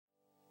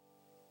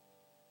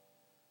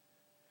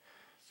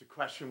It's a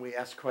question we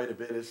ask quite a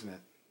bit, isn't it?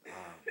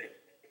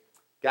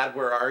 God,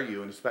 where are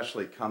you? And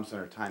especially it comes in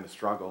our time of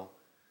struggle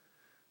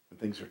when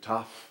things are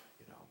tough.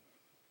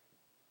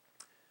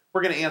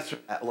 We're going to answer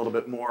that a little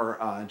bit more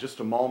in just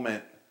a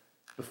moment.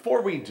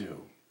 Before we do,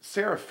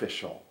 Sarah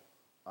Fischel,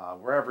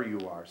 wherever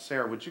you are.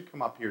 Sarah, would you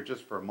come up here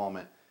just for a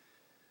moment?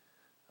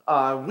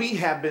 We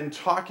have been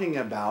talking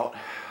about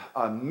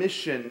a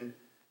mission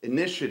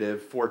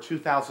initiative for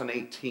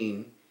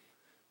 2018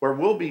 where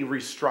we'll be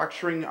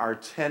restructuring our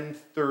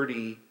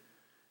 1030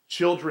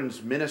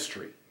 children's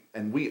ministry.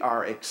 And we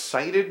are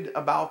excited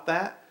about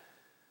that.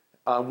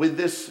 With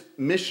this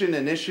mission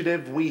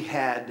initiative, we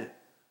had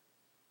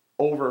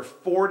over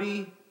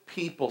 40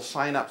 people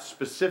sign up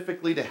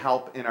specifically to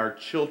help in our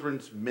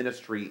children's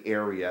ministry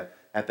area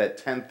at that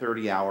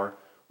 10:30 hour.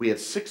 We had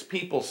 6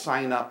 people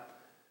sign up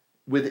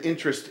with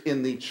interest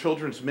in the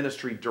children's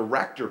ministry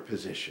director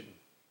position.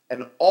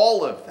 And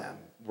all of them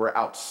were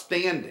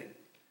outstanding.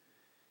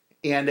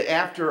 And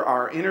after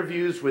our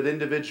interviews with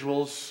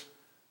individuals,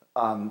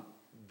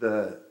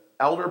 the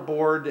elder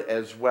board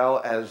as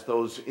well as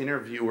those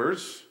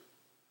interviewers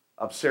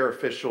of Sarah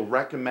Fischel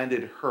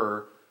recommended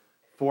her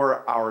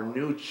for our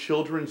new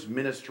children's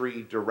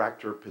ministry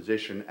director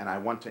position. And I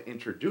want to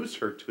introduce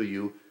her to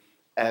you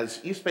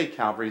as East Bay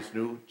Calvary's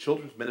new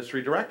children's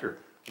ministry director.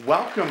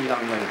 Welcome,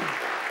 young lady.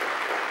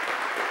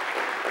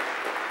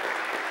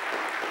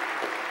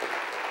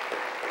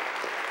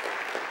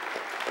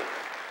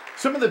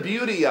 Some of the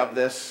beauty of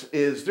this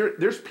is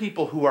there's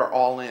people who are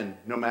all in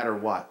no matter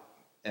what.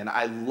 And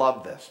I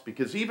love this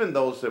because even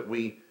those that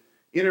we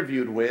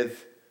interviewed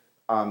with,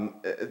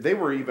 they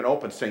were even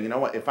open saying, you know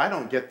what, if I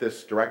don't get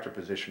this director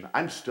position,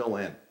 I'm still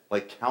in.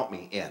 Like, count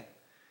me in.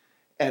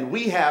 And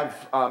we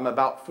have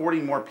about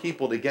 40 more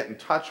people to get in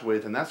touch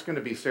with, and that's going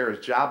to be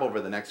Sarah's job over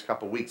the next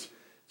couple weeks.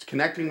 It's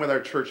connecting with our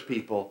church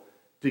people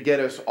to get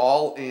us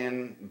all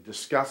in,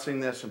 discussing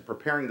this and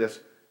preparing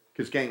this.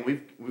 Because, gang,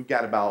 we've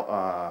got about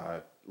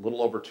a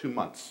little over 2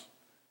 months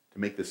to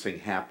make this thing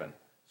happen.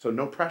 So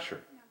no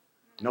pressure.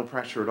 No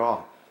pressure at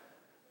all.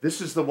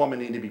 This is the woman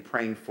you need to be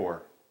praying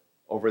for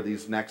over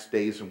these next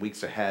days and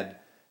weeks ahead.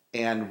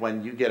 And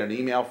when you get an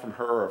email from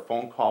her or a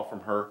phone call from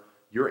her,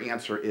 your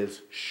answer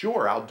is,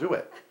 sure, I'll do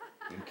it.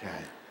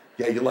 Okay.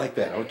 Yeah, you like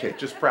that. Okay,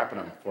 just prepping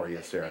them for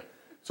you, Sarah.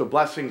 So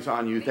blessings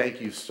on you.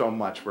 Thank you so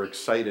much. We're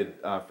excited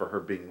for her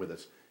being with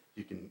us.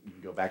 You can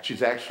go back.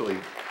 She's actually,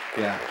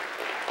 yeah.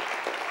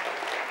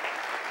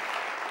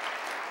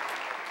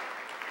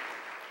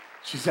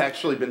 She's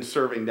actually been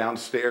serving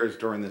downstairs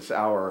during this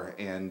hour,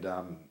 and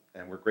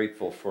we're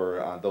grateful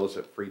for those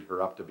that freed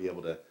her up to be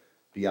able to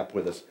be up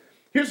with us.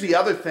 Here's the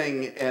other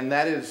thing, and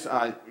that is,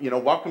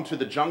 welcome to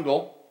the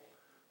jungle.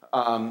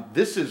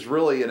 This is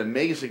really an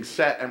amazing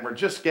set, and we're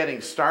just getting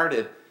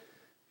started.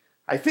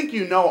 I think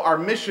you know our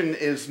mission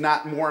is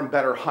not more and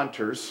better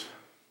hunters,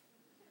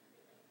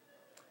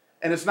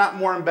 and it's not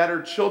more and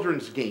better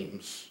children's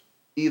games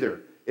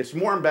either. It's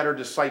more and better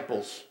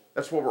disciples.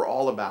 That's what we're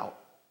all about.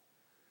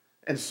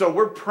 And so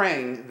we're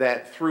praying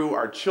that through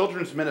our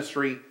children's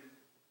ministry,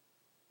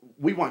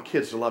 we want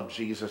kids to love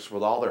Jesus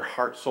with all their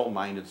heart, soul,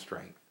 mind, and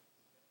strength.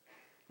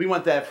 We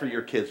want that for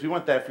your kids. We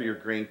want that for your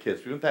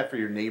grandkids. We want that for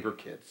your neighbor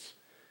kids.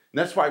 And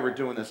that's why we're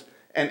doing this.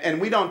 And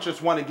we don't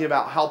just want to give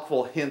out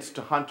helpful hints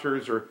to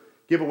hunters or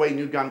give away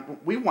new guns.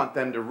 We want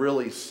them to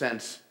really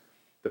sense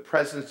the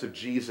presence of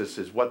Jesus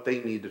is what they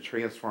need to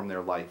transform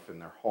their life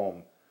and their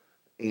home.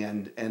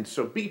 And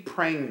so be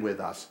praying with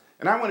us.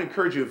 And I want to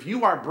encourage you, if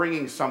you are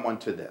bringing someone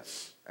to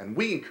this, and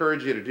we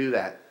encourage you to do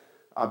that,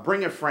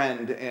 bring a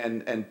friend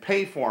and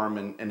pay for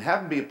them and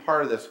have them be a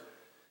part of this.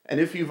 And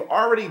if you've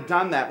already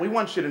done that, we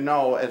want you to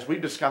know, as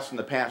we've discussed in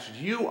the past,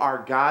 you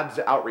are God's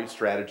outreach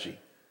strategy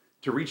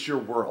to reach your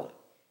world.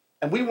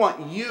 And we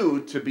want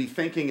you to be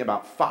thinking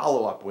about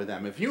follow-up with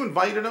them. If you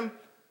invited them,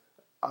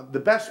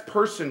 the best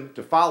person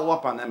to follow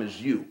up on them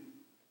is you.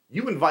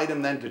 You invite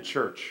them then to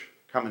church,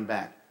 coming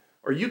back.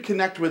 Or you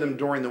connect with them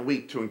during the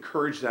week to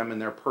encourage them in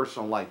their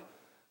personal life.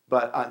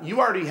 But you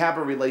already have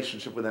a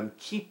relationship with them.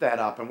 Keep that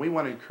up. And we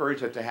want to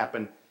encourage that to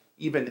happen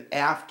even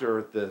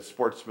after the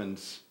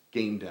Sportsman's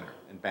game dinner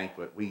and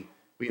banquet. We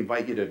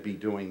invite you to be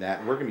doing that.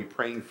 And we're going to be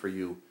praying for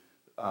you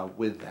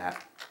with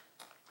that.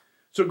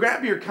 So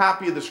grab your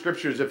copy of the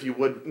scriptures, if you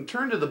would, and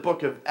turn to the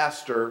book of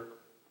Esther.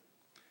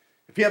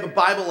 If you have a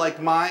Bible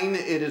like mine,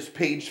 it is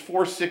page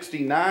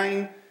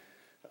 469.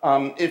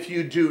 If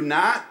you do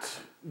not,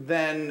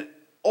 then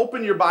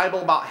open your Bible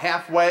about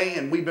halfway,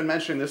 and we've been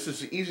mentioning this is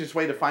the easiest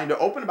way to find it.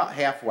 Open about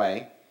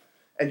halfway,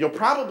 and you'll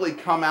probably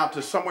come out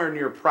to somewhere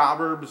near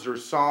Proverbs or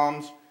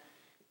Psalms.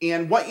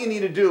 And what you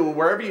need to do,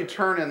 wherever you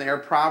turn in there,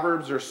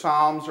 Proverbs or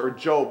Psalms or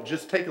Job,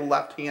 just take a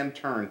left-hand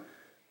turn.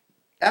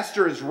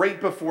 Esther is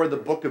right before the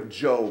book of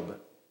Job.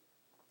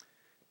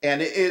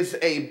 And it is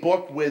a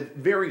book with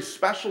very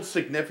special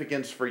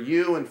significance for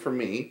you and for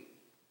me,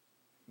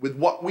 with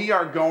what we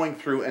are going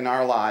through in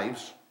our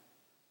lives.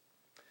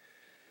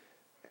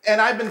 And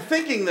I've been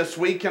thinking this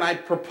week, and I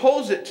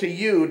propose it to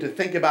you to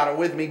think about it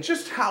with me,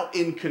 just how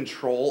in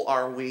control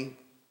are we?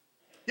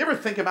 You ever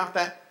think about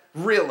that?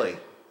 Really?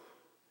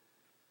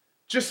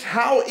 just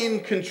how in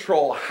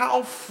control,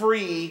 how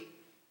free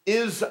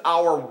is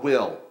our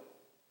will?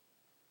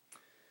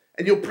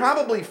 And you'll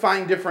probably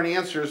find different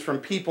answers from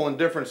people in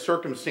different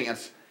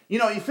circumstances. You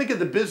know, you think of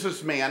the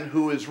businessman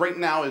who is right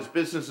now, his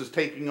business is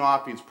taking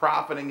off, he's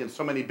profiting in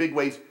so many big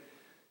ways.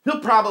 He'll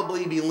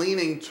probably be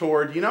leaning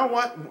toward, you know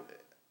what?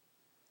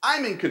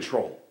 I'm in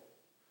control.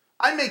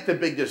 I make the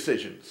big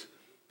decisions.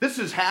 This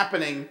is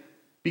happening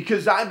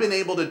because I've been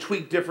able to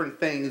tweak different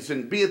things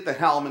and be at the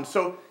helm. And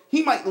so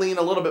he might lean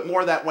a little bit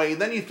more that way.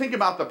 Then you think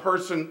about the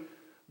person,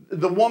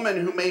 the woman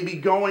who may be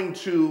going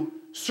to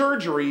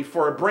surgery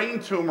for a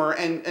brain tumor,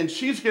 and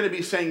she's going to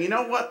be saying, you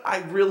know what? I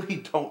really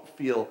don't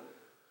feel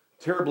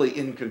terribly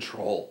in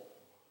control.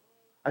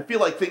 I feel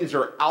like things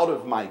are out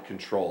of my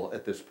control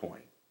at this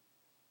point.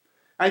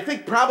 I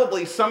think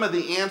probably some of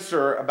the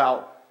answer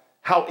about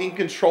how in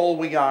control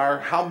we are,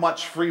 how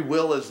much free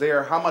will is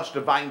there, how much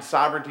divine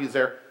sovereignty is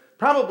there,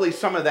 probably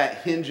some of that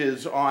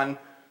hinges on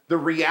the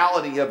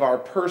reality of our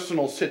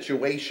personal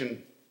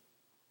situation.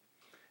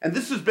 And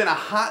this has been a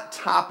hot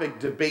topic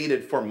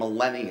debated for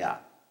millennia.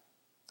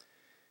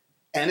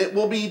 And it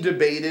will be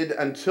debated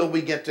until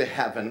we get to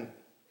heaven.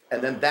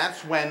 And then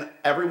that's when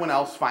everyone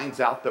else finds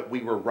out that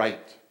we were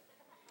right.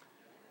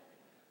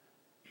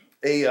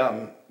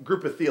 A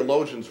group of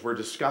theologians were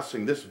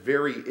discussing this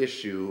very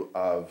issue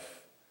of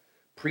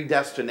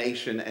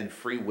predestination and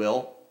free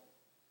will.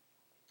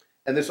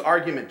 And this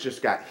argument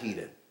just got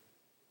heated.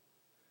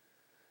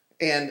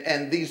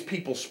 And these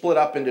people split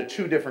up into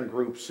two different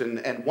groups.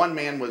 And one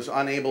man was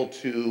unable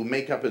to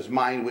make up his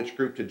mind which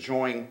group to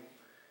join.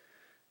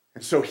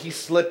 And so he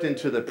slipped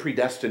into the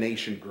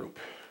predestination group.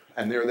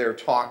 And they're there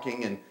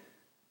talking.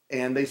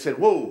 And they said,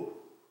 whoa,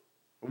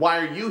 why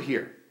are you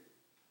here?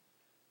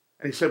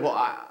 And he said, well,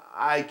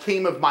 I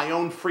came of my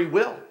own free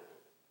will.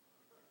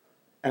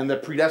 And the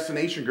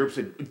predestination group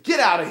said, get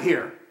out of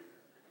here.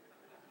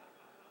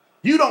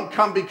 You don't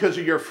come because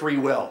of your free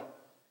will.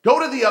 Go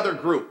to the other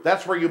group.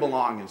 That's where you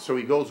belong. And so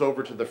he goes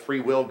over to the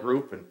free will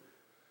group.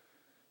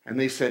 And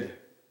they said,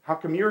 how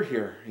come you're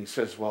here? And he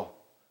says, well,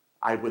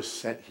 I was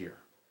sent here.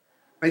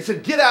 And they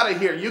said, get out of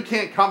here. You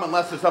can't come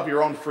unless it's of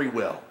your own free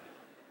will.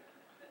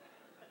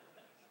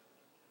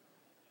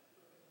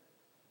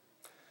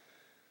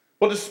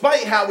 Well,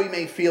 despite how we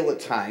may feel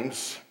at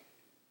times,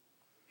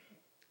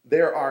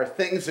 there are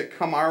things that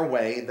come our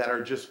way that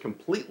are just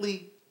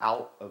completely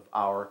out of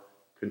our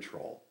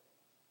control.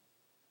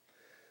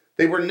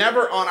 They were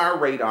never on our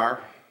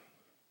radar.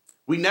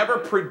 We never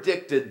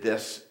predicted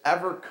this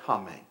ever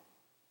coming.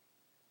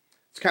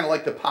 It's kind of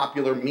like the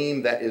popular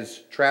meme that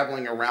is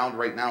traveling around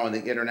right now on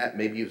the internet.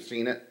 Maybe you've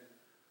seen it.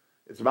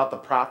 It's about the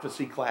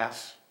prophecy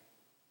class.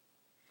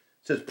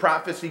 It says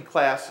prophecy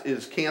class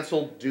is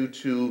canceled due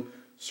to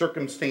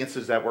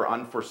circumstances that were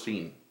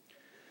unforeseen.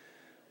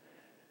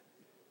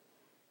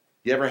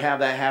 You ever have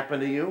that happen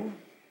to you?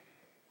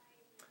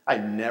 I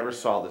never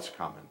saw this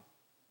coming.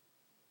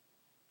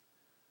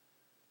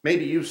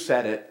 Maybe you've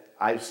said it,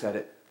 I've said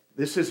it.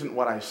 This isn't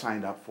what I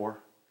signed up for.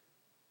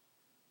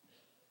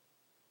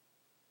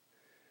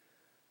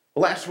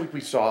 Well, last week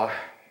we saw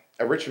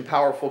a rich and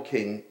powerful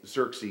king,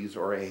 Xerxes,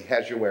 or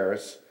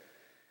Ahasuerus,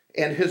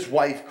 and his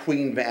wife,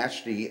 Queen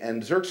Vashti.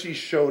 And Xerxes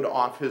showed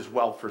off his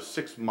wealth for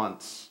 6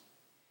 months.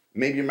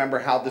 Maybe you remember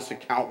how this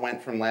account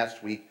went from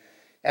last week.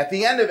 At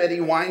the end of it,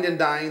 he wined and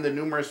dined the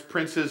numerous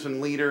princes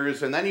and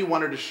leaders, and then he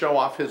wanted to show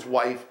off his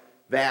wife,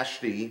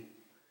 Vashti,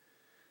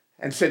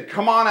 and said,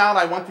 come on out,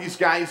 I want these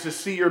guys to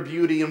see your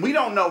beauty. And we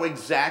don't know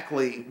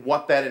exactly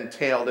what that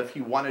entailed, if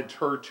he wanted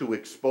her to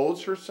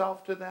expose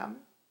herself to them.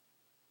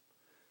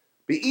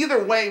 But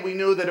either way, we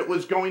knew that it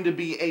was going to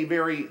be a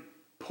very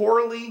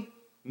poorly,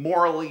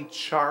 morally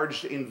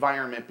charged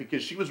environment,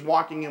 because she was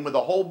walking in with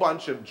a whole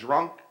bunch of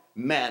drunk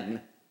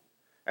men.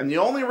 And the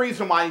only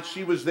reason why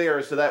she was there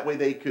is so that way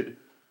they could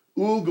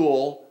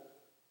oogle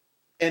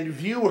and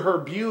view her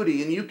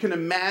beauty. And you can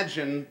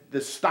imagine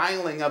the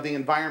styling of the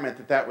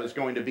environment that was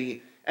going to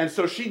be. And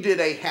so she did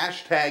a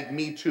hashtag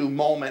Me Too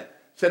moment,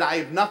 said, I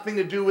have nothing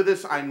to do with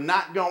this. I'm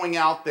not going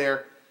out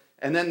there.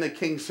 And then the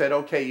king said,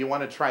 okay, you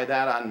want to try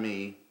that on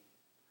me?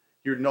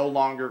 You're no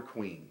longer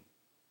queen.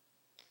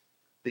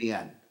 The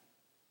end.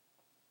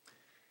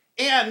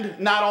 And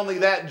not only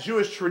that,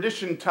 Jewish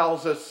tradition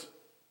tells us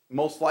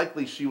most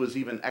likely she was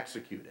even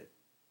executed.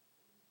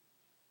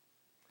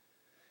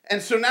 And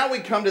so now we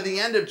come to the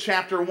end of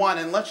chapter 1,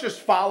 and let's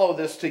just follow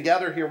this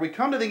together here. We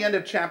come to the end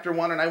of chapter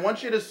 1, and I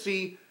want you to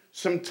see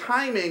some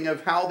timing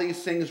of how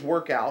these things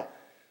work out.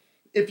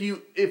 If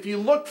you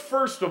look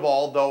first of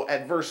all, though,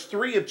 at verse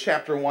 3 of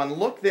chapter 1,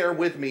 look there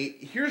with me.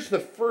 Here's the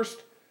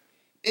first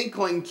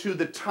inkling to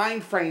the time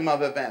frame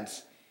of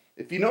events.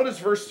 If you notice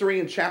verse 3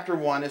 in chapter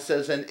 1, it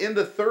says, and in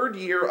the 3rd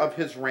year of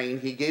his reign,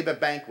 he gave a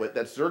banquet,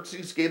 that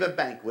Xerxes gave a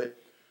banquet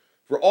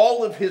for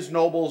all of his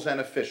nobles and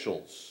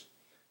officials.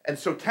 And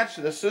so catch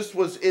this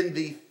was in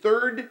the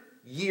 3rd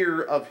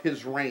year of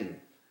his reign.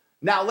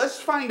 Now let's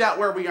find out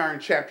where we are in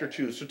chapter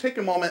 2. So take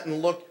a moment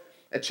and look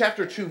at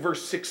chapter 2,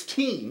 verse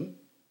 16.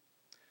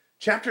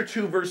 Chapter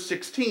 2, verse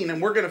 16,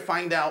 and we're going to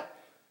find out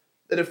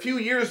that a few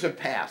years have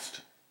passed.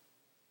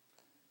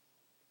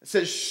 It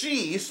says,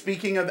 she,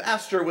 speaking of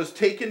Esther, was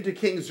taken to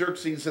King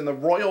Xerxes in the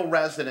royal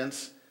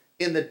residence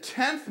in the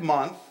 10th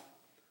month,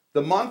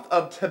 the month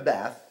of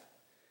Tebeth,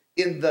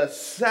 in the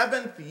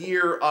 7th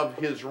year of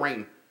his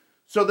reign.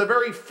 So the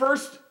very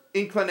first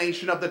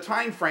inclination of the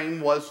time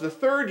frame was the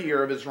 3rd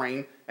year of his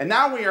reign, and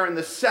now we are in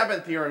the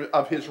 7th year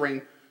of his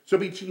reign. So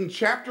between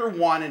chapter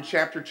 1 and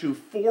chapter 2,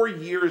 4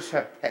 years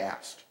have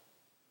passed.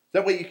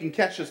 That way you can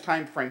catch this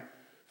time frame.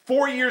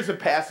 4 years have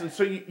passed, and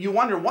so you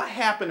wonder what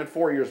happened in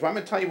 4 years. Well, I'm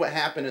going to tell you what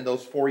happened in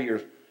those 4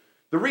 years.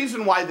 The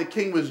reason why the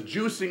king was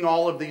juicing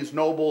all of these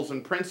nobles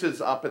and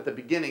princes up at the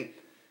beginning,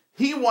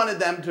 he wanted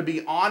them to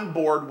be on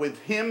board with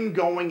him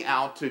going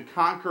out to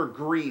conquer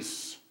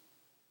Greece.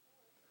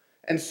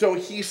 And so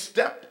he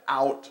stepped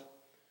out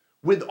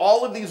with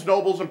all of these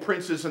nobles and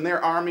princes and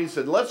their armies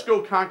and said, let's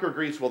go conquer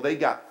Greece. Well, they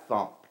got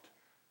thumped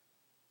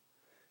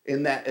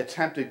in that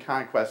attempted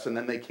conquest, and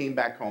then they came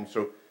back home.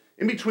 So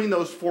in between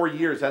those 4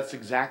 years, that's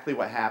exactly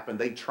what happened.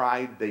 They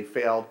tried, they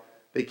failed.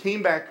 They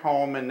came back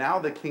home, and now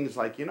the king's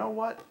like, you know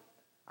what?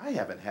 I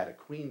haven't had a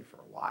queen for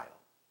a while.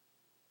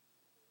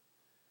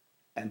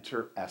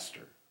 Enter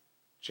Esther,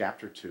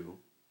 chapter 2,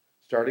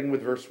 starting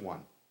with verse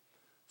 1.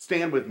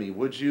 Stand with me,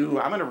 would you?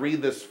 I'm going to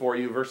read this for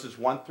you, verses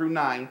 1 through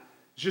 9.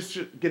 Just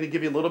going to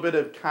give you a little bit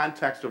of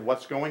context of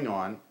what's going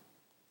on.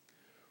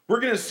 We're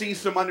going to see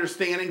some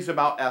understandings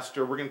about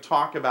Esther. We're going to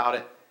talk about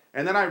it.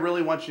 And then I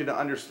really want you to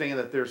understand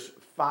that there's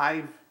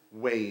 5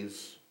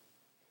 ways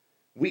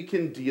we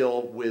can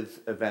deal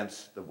with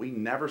events that we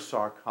never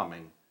saw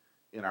coming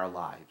in our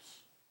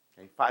lives.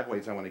 Okay, 5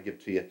 ways I want to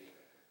give to you.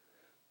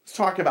 Let's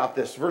talk about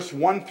this. Verse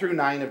 1 through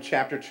 9 of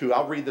chapter 2.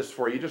 I'll read this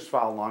for you. Just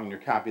follow along in your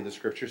copy of the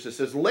scriptures. It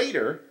says,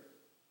 later,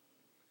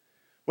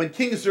 when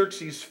King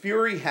Xerxes'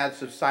 fury had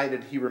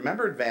subsided, he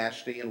remembered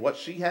Vashti and what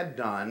she had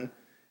done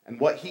and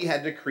what he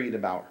had decreed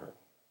about her.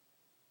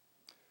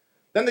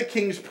 Then the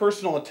king's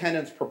personal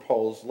attendants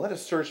proposed, let a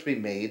search be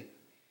made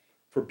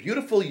for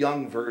beautiful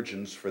young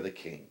virgins for the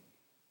king.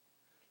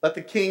 Let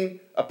the king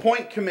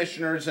appoint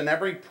commissioners in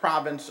every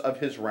province of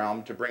his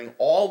realm to bring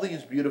all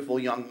these beautiful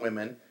young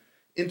women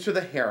into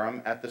the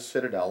harem at the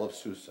citadel of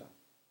Susa.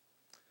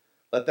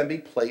 Let them be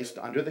placed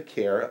under the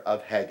care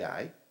of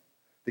Haggai,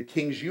 the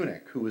king's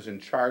eunuch, who is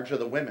in charge of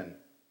the women,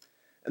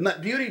 and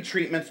let beauty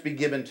treatments be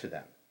given to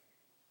them.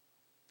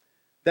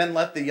 Then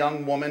let the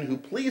young woman who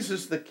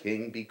pleases the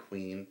king be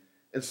queen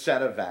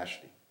instead of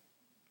Vashti.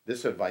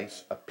 This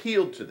advice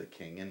appealed to the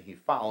king, and he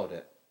followed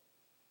it.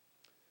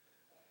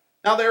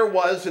 Now there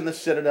was in the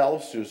citadel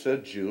of Susa a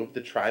Jew of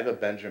the tribe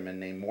of Benjamin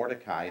named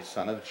Mordecai,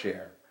 son of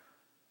Jair,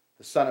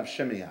 the son of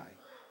Shimei,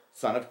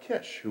 son of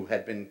Kish, who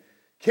had been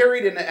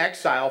carried into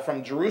exile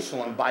from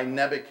Jerusalem by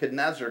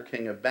Nebuchadnezzar,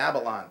 king of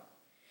Babylon.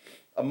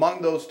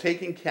 Among those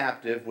taken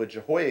captive was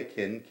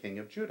Jehoiakim, king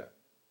of Judah.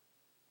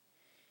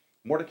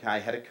 Mordecai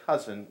had a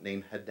cousin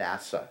named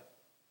Hadassah,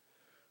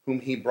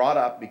 whom he brought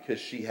up because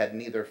she had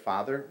neither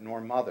father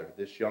nor mother.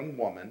 This young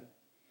woman,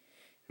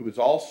 who was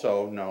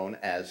also known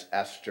as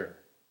Esther,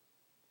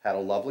 had a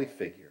lovely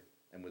figure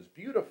and was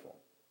beautiful.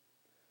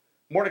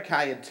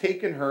 Mordecai had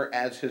taken her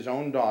as his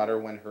own daughter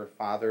when her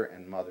father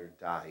and mother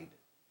died.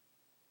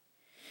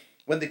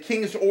 When the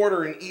king's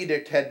order and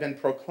edict had been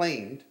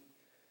proclaimed,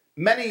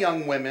 many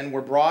young women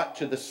were brought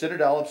to the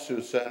citadel of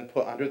Susa and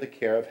put under the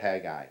care of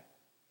Haggai.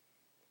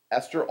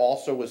 Esther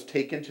also was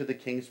taken to the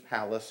king's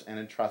palace and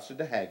entrusted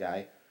to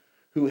Haggai,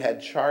 who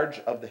had charge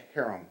of the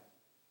harem.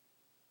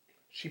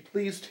 She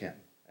pleased him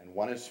and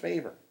won his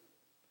favor.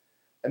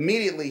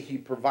 Immediately he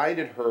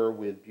provided her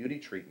with beauty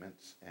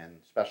treatments and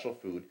special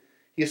food.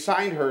 He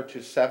assigned her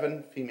to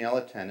 7 female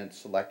attendants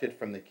selected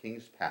from the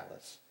king's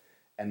palace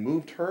and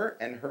moved her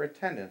and her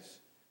attendants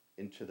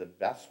into the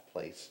best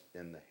place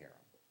in the harem.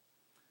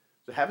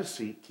 So have a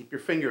seat. Keep your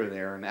finger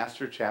there in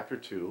Esther chapter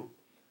 2.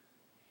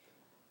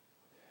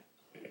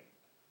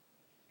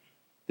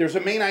 There's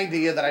a main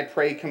idea that I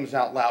pray comes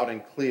out loud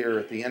and clear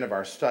at the end of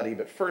our study.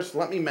 But first,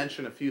 let me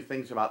mention a few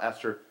things about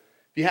Esther.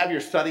 If you have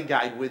your study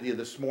guide with you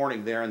this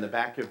morning there in the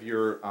back of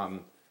your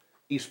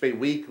East Bay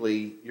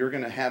Weekly, you're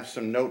going to have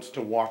some notes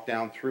to walk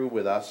down through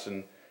with us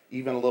and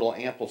even a little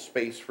ample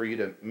space for you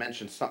to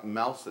mention something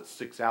else that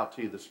sticks out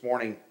to you this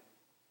morning.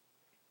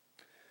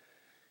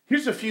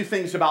 Here's a few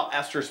things about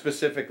Esther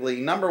specifically.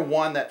 Number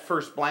one, that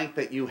first blank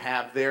that you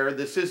have there,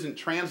 this isn't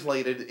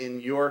translated in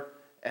your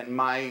and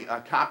my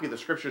copy of the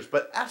scriptures,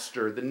 but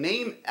Esther, the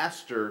name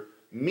Esther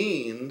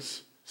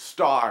means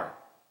star.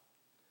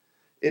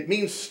 It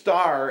means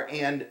star,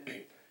 and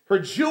her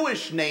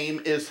Jewish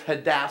name is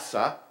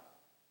Hadassah.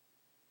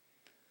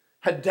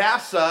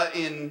 Hadassah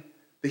in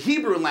the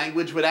Hebrew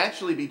language would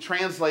actually be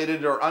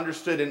translated or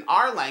understood in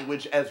our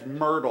language as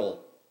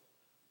myrtle.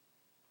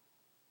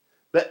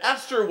 But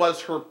Esther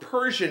was her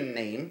Persian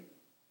name,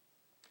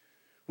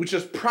 which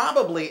is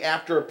probably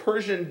after a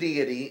Persian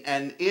deity,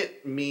 and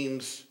it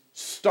means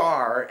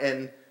star.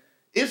 And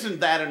isn't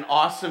that an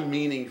awesome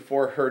meaning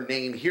for her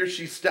name? Here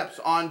she steps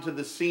onto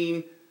the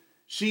scene.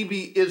 She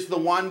is the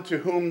one to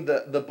whom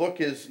the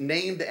book is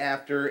named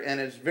after, and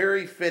is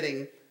very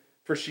fitting,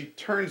 for she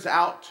turns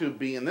out to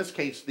be, in this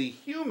case, the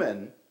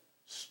human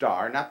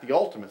star, not the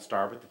ultimate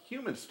star, but the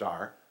human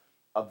star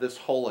of this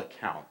whole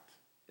account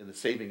in the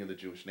saving of the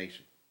Jewish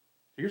nation.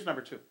 So here's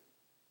number two.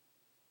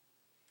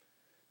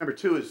 Number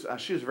two is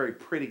she was a very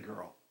pretty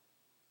girl.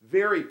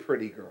 Very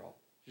pretty girl.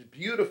 She's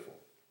beautiful.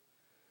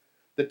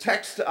 The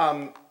text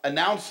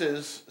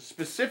announces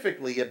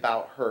specifically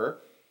about her.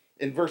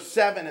 In verse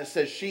 7, it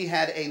says she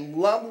had a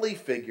lovely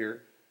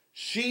figure.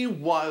 She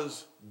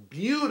was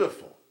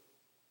beautiful.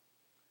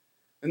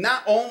 And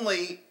not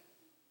only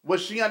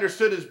was she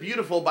understood as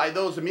beautiful by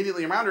those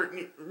immediately around her,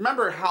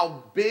 remember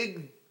how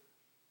big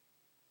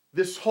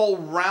this whole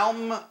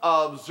realm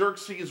of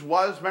Xerxes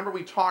was. Remember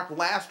we talked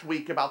last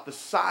week about the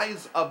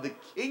size of the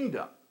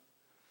kingdom,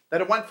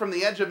 that it went from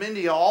the edge of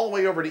India all the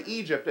way over to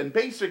Egypt. And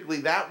basically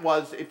that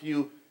was, if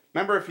you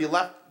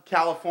left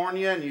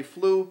California and you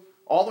flew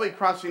all the way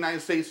across the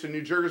United States to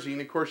New Jersey,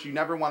 and of course you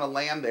never want to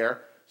land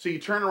there, so you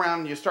turn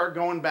around and you start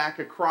going back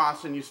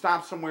across and you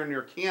stop somewhere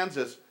near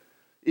Kansas.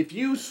 If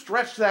you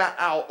stretch that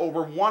out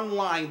over one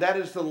line, that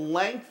is the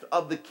length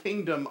of the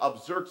kingdom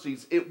of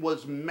Xerxes. It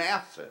was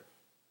massive.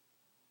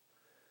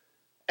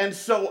 And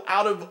so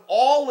out of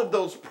all of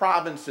those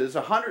provinces,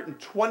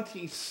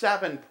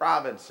 127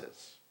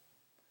 provinces,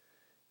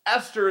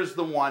 Esther is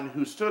the one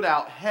who stood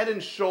out head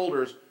and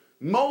shoulders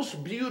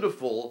most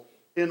beautiful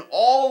in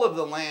all of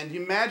the land.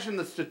 You imagine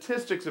the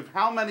statistics of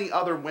how many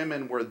other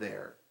women were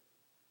there.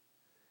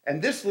 And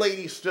this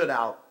lady stood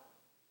out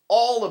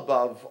all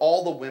above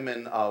all the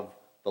women of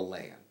the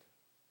land.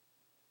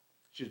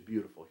 She's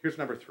beautiful. Here's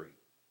number three.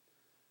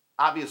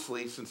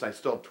 Obviously, since I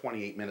still have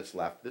 28 minutes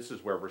left, this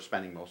is where we're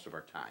spending most of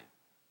our time.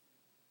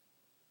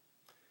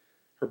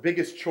 Her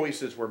biggest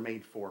choices were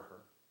made for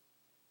her.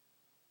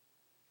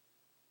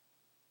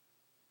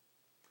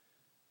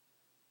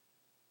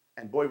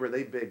 And boy, were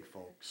they big,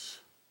 folks.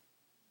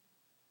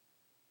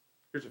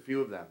 Here's a few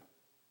of them.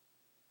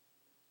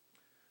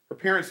 Her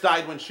parents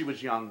died when she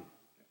was young.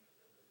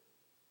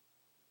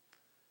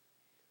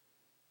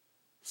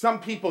 Some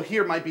people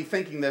here might be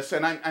thinking this,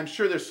 and I'm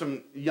sure there's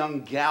some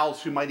young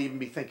gals who might even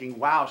be thinking,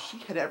 wow, she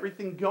had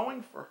everything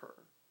going for her.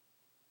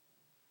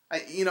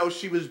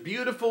 She was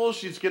beautiful.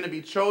 She's going to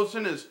be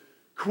chosen as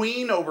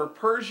queen over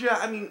Persia.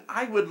 I mean,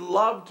 I would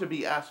love to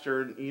be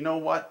Esther. And you know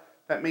what?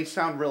 That may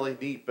sound really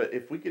neat, but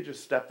if we could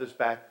just step this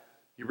back,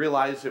 you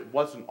realize it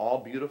wasn't all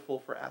beautiful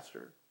for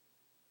Esther.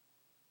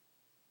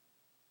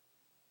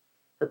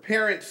 Her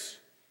parents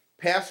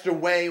passed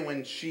away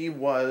when she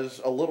was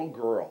a little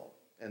girl.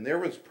 And there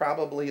was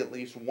probably at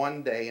least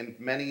one day, and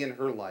many in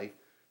her life,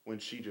 when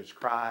she just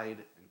cried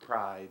and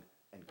cried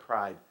and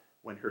cried,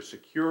 when her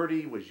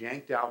security was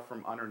yanked out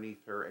from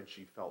underneath her and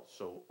she felt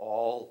so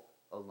all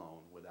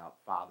alone without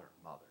father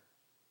and mother.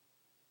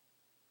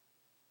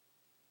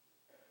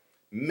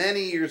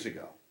 Many years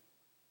ago,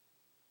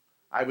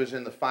 I was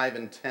in the 5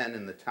 and 10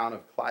 in the town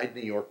of Clyde, New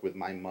York with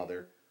my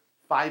mother.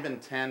 5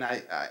 and 10,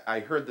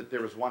 I heard that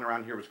there was one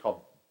around here, it was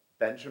called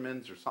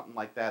Benjamin's or something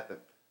like that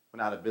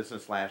went out of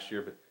business last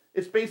year, but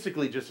it's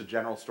basically just a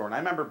general store. And I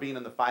remember being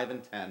in the 5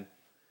 and 10,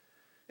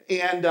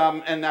 and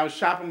I was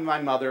shopping with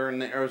my mother,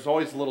 and there was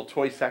always a little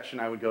toy section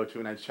I would go to,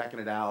 and I was checking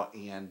it out,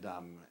 and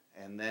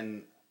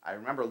then I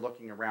remember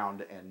looking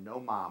around, and no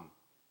mom.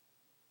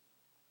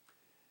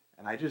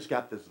 And I just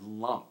got this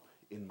lump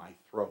in my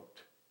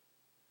throat.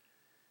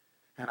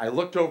 And I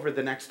looked over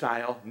the next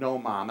aisle, no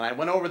mom. And I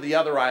went over the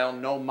other aisle,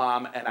 no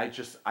mom, and I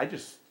just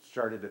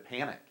started to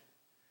panic.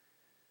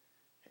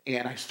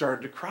 And I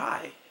started to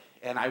cry.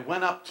 And I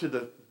went up to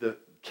the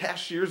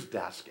cashier's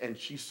desk, and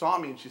she saw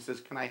me, and she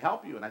says, "Can I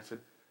help you?" And I said,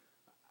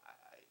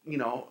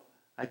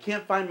 I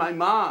can't find my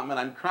mom, and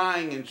I'm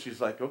crying. And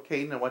she's like,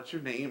 "Okay, now what's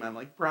your name?" I'm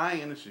like,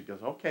 "Brian." And she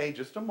goes, "Okay,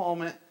 just a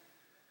moment."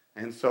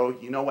 And so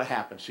you know what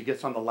happens. She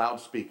gets on the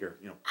loudspeaker,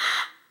 "Well,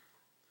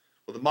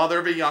 the mother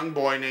of a young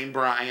boy named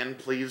Brian,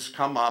 please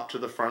come up to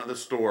the front of the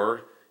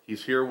store.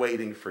 He's here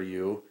waiting for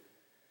you."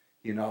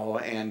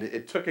 And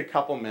it took a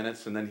couple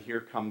minutes, and then here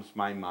comes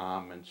my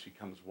mom, and she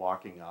comes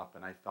walking up,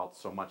 and I felt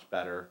so much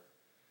better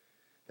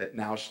that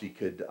now she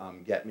could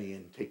get me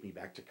and take me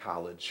back to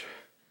college.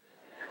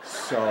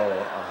 So,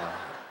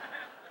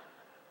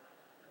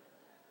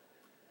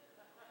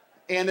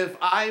 and if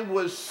I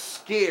was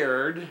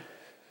scared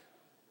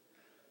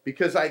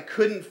because I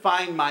couldn't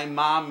find my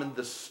mom in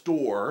the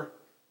store,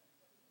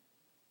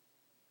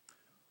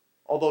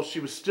 although she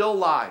was still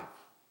alive,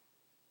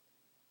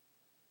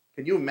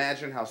 can you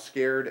imagine how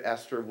scared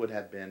Esther would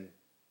have been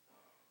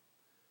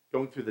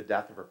going through the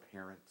death of her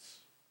parents?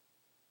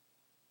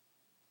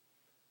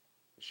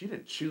 She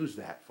didn't choose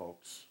that,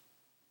 folks.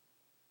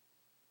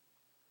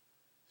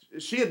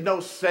 She had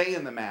no say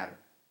in the matter.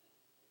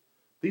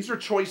 These are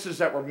choices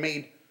that were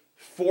made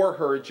for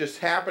her. It just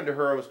happened to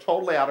her. It was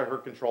totally out of her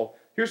control.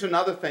 Here's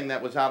another thing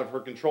that was out of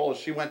her control is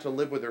she went to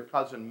live with her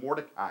cousin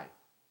Mordecai.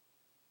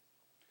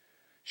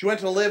 She went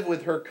to live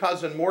with her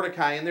cousin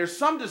Mordecai, and there's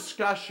some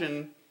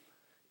discussion,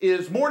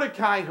 is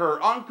Mordecai her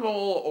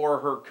uncle or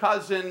her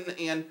cousin?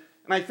 And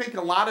I think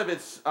a lot of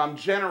it's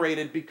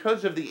generated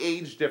because of the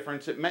age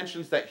difference. It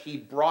mentions that he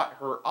brought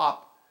her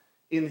up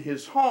in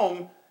his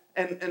home,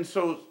 and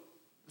so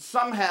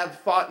some have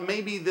thought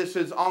maybe this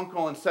is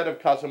uncle instead of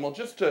cousin. Well,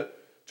 just to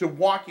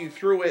walk you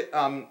through it,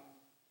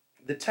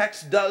 the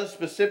text does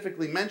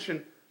specifically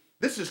mention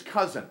this is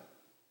cousin.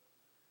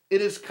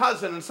 It is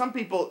cousin. And some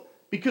people,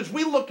 because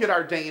we look at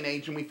our day and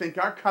age and we think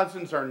our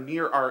cousins are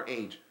near our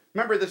age.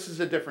 Remember, this is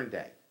a different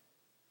day.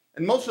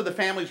 And most of the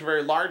families are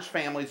very large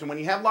families. And when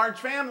you have large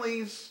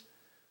families,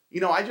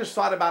 I just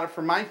thought about it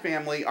for my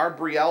family. Our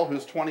Brielle,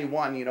 who's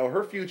 21,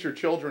 her future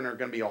children are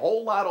going to be a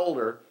whole lot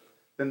older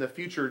than the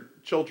future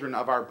children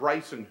of our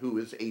Bryson, who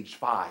is age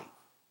 5.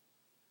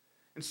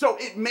 And so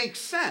it makes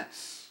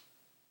sense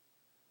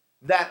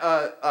that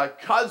a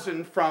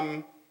cousin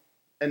from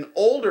an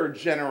older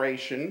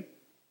generation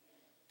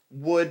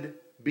would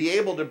be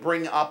able to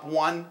bring up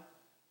one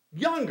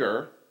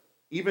younger,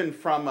 even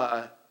from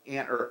an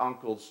aunt or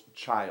uncle's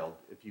child,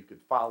 if you could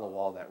follow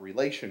all that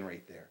relation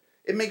right there.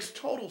 It makes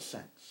total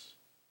sense.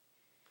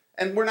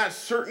 And we're not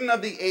certain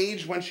of the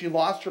age when she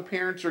lost her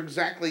parents or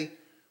exactly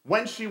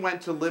when she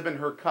went to live in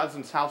her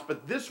cousin's house,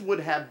 but this would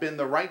have been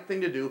the right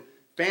thing to do.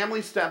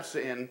 Family steps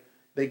in,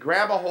 they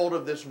grab a hold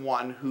of this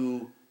one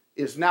who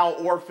is now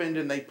orphaned,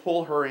 and they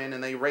pull her in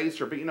and they raise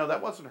her. But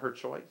that wasn't her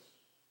choice.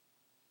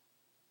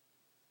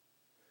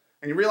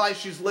 And you realize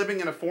she's living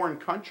in a foreign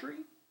country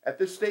at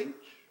this stage?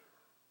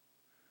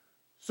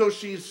 So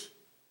she's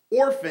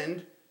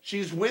orphaned,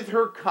 she's with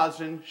her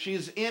cousin,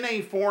 she's in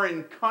a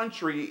foreign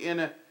country, in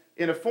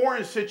a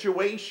foreign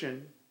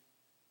situation.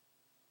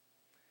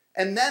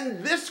 And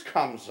then this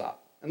comes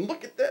up. And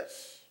look at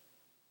this.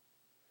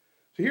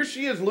 So here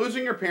she is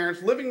losing her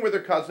parents, living with her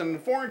cousin in a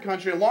foreign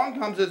country. Along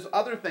comes this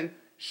other thing.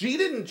 She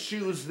didn't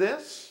choose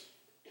this.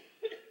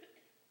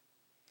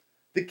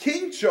 The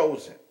king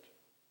chose it.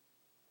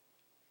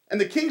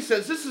 And the king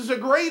says, this is a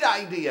great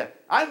idea.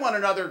 I want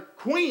another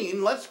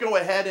queen. Let's go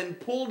ahead and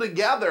pull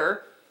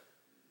together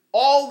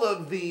all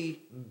of the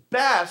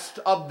best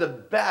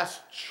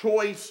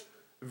choice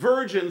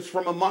virgins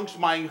from amongst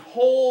my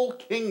whole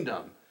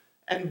kingdom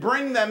and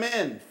bring them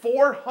in,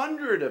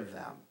 400 of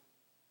them.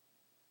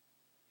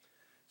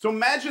 So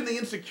imagine the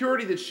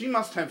insecurity that she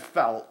must have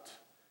felt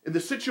in the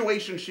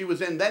situation she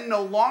was in, then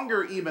no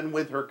longer even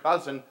with her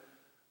cousin,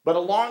 but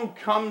along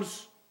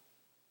comes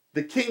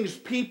the king's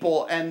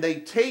people and they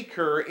take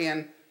her,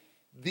 and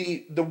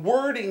the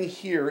wording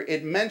here,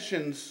 it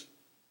mentions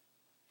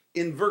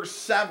in verse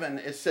 7,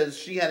 it says,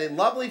 she had a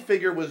lovely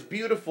figure, was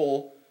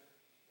beautiful.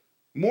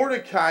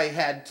 Mordecai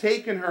had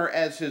taken her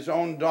as his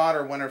own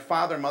daughter when her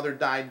father and mother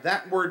died.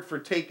 That word for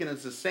taken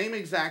is the same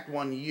exact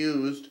one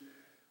used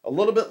a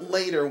little bit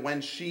later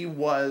when she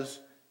was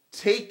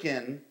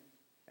taken,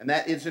 and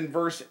that is in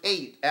verse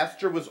 8.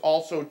 Esther was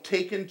also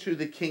taken to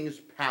the king's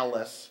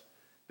palace.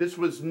 This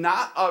was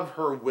not of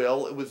her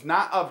will. It was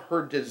not of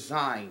her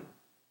design.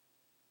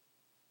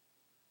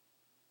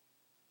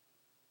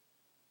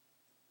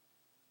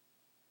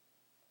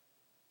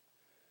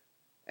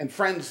 And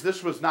friends,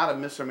 this was not a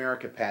Miss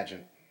America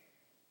pageant.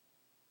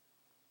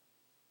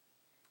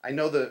 I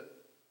know the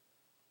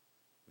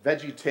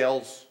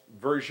VeggieTales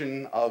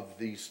version of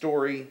the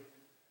story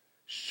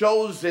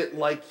shows it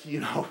like,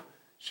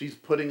 she's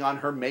putting on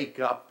her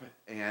makeup,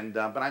 and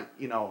but I'm,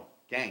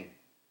 gang,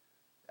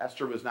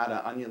 Esther was not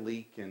an onion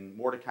leek and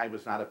Mordecai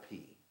was not a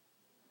pea.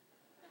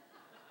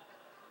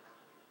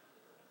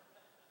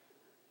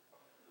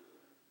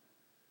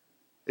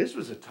 This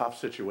was a tough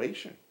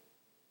situation.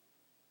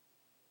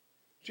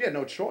 She had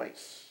no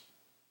choice.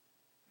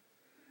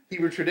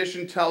 Hebrew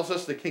tradition tells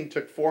us the king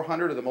took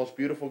 400 of the most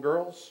beautiful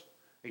girls.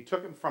 He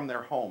took them from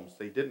their homes.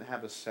 They didn't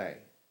have a say.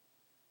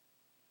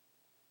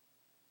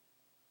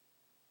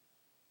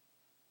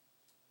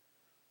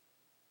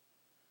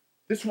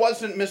 This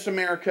wasn't Miss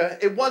America.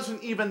 It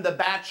wasn't even The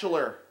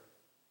Bachelor.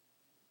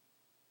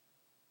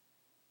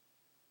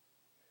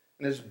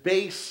 And as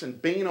base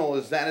and banal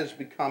as that is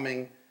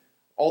becoming,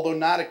 although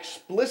not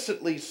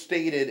explicitly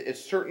stated, it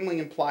certainly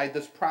implied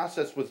this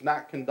process was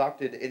not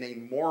conducted in a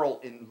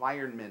moral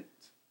environment.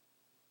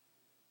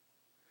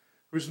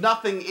 There was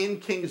nothing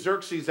in King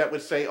Xerxes that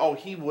would say,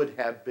 he would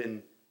have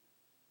been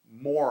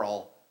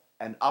moral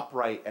and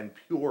upright and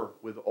pure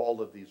with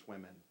all of these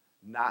women.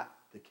 Not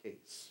the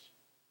case.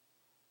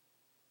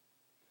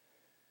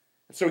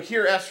 And so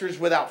here Esther's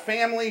without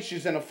family.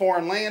 She's in a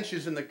foreign land.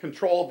 She's in the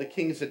control of the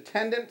king's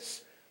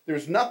attendants.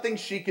 There's nothing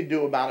she could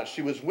do about it.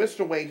 She was whisked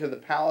away to the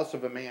palace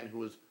of a man who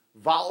was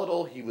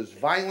volatile. He was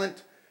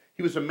violent.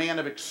 He was a man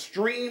of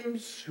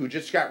extremes who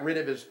just got rid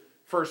of his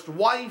first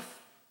wife.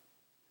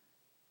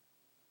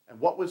 And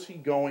what was he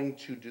going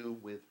to do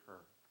with her?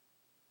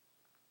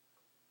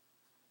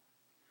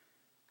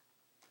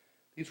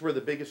 These were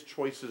the biggest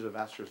choices of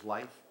Esther's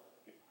life.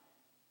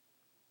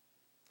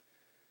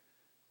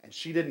 And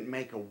she didn't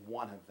make a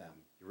one of them.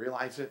 You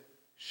realize it?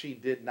 She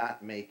did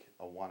not make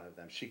a one of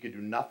them. She could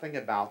do nothing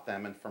about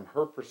them. And from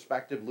her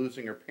perspective,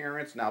 losing her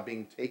parents, now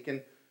being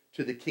taken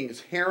to the king's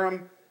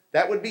harem,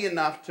 that would be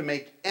enough to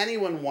make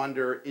anyone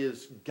wonder,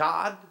 is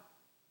God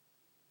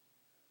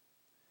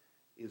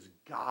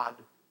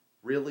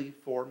really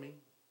for me?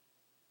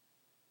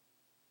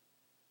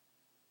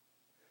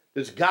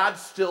 Does God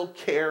still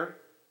care?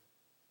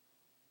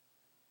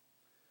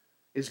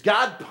 Is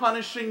God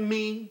punishing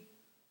me?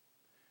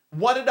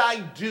 What did I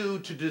do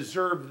to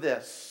deserve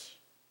this?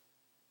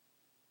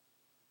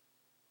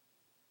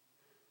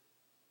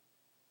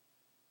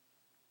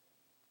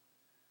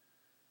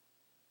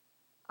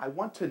 I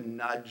want to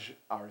nudge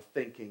our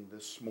thinking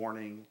this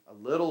morning a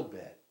little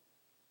bit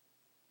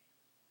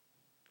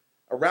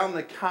around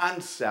the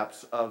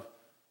concepts of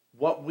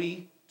what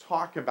we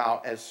talk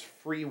about as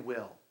free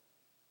will,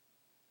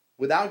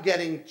 without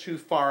getting too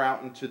far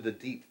out into the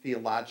deep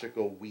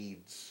theological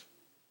weeds.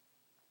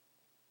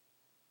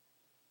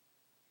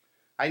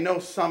 I know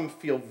some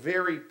feel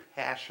very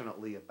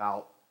passionately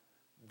about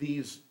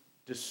these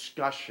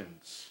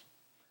discussions,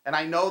 and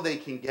I know they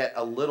can get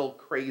a little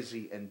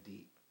crazy and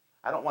deep.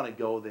 I don't want to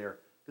go there.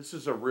 This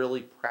is a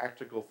really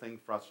practical thing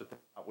for us to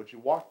think about. Would you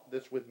walk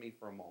this with me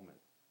for a moment?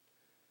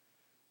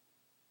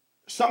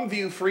 Some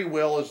view free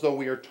will as though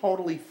we are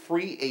totally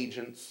free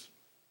agents,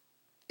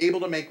 able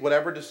to make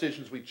whatever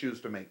decisions we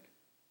choose to make.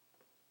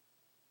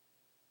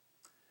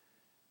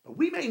 But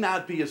we may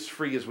not be as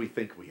free as we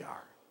think we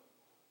are.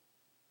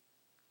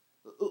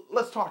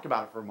 Let's talk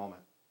about it for a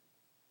moment.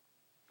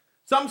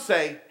 Some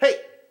say, hey,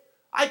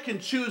 I can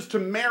choose to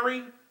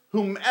marry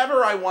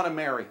whomever I want to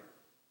marry.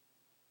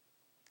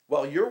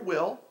 Well, your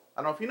will,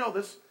 I don't know if you know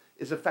this,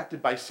 is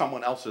affected by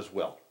someone else's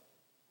will.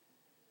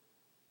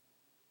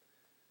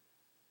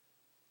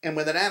 And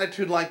with an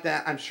attitude like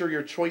that, I'm sure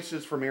your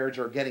choices for marriage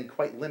are getting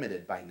quite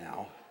limited by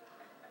now.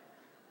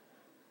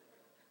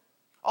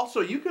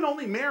 Also, you can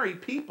only marry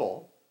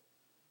people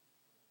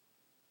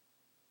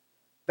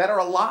that are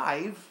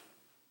alive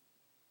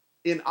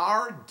in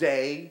our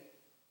day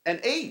and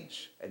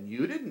age. And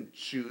you didn't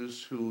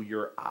choose who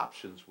your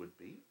options would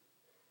be.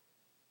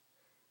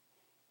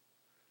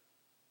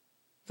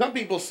 Some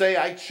people say,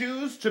 I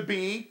choose to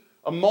be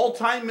a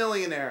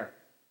multimillionaire.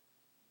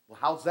 Well,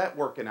 how's that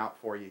working out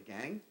for you,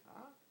 gang?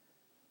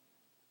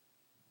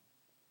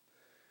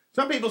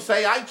 Some people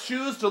say, I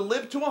choose to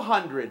live to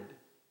 100.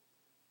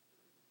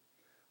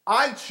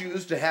 I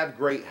choose to have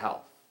great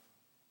health.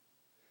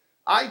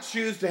 I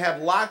choose to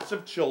have lots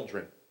of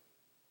children.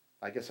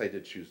 I guess I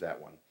did choose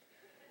that one.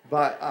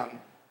 But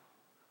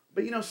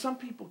you know, some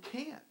people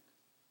can't.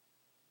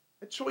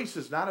 That choice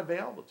is not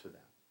available to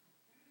them.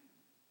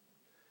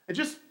 And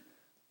just,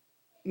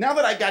 now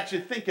that I got you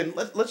thinking,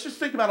 let's just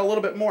think about it a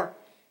little bit more.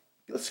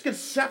 Let's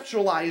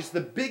conceptualize the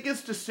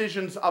biggest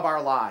decisions of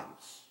our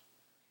lives.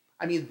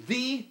 I mean,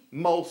 the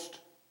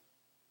most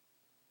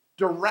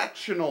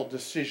directional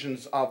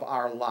decisions of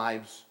our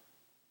lives.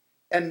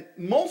 And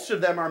most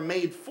of them are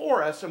made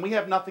for us, and we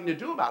have nothing to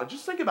do about it.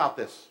 Just think about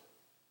this.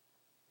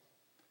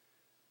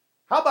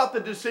 How about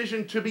the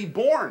decision to be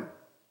born?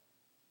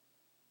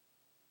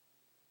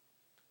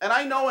 And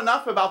I know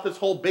enough about this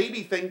whole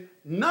baby thing.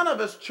 None of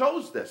us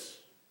chose this.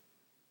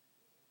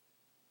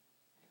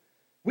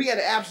 We had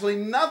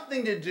absolutely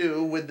nothing to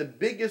do with the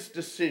biggest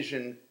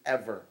decision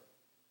ever.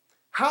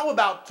 How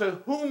about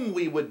to whom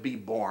we would be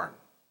born?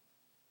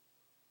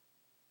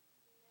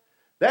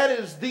 That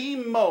is the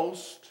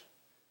most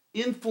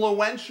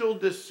influential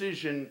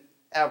decision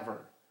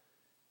ever,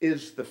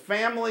 is the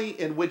family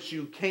in which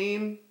you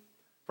came,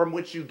 from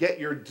which you get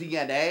your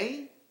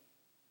DNA,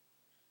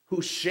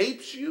 who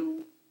shapes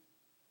you,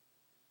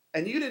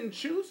 and you didn't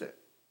choose it.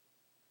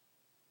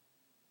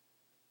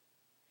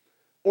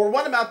 Or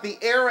what about the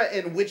era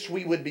in which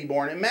we would be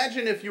born?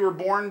 Imagine if you were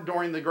born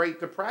during the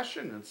Great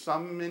Depression, and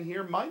some in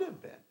here might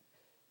have been.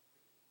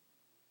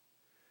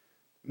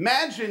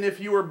 Imagine if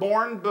you were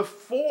born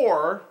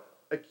before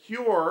a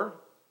cure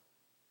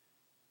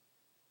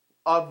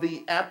of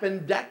the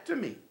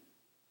appendectomy.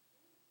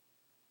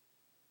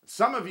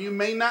 Some of you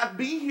may not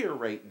be here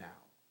right now.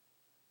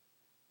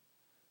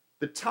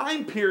 The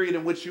time period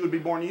in which you would be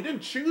born, you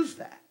didn't choose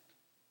that.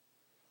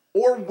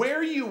 Or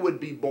where you would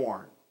be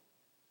born.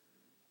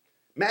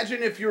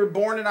 Imagine if you were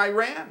born in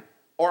Iran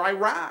or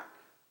Iraq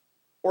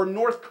or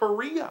North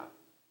Korea.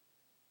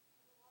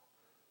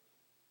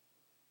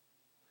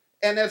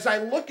 And as I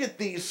look at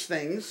these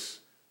things,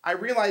 I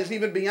realize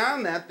even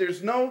beyond that,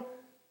 there's no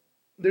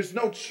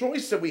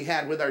choice that we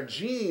had with our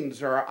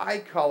genes or our eye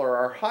color,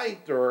 our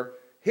height or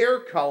hair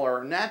color,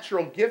 or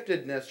natural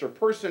giftedness or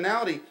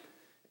personality.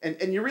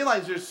 And you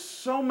realize there's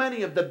so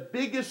many of the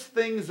biggest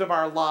things of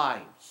our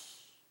lives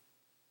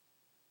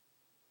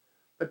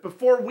that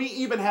before we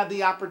even had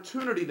the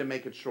opportunity to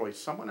make a choice,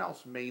 someone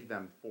else made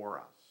them for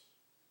us.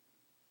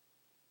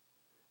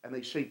 And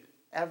they shaped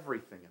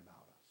everything about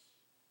us.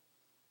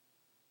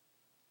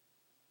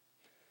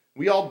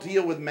 We all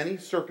deal with many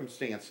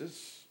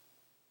circumstances.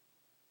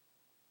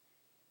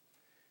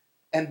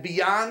 And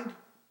beyond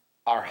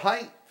our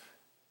height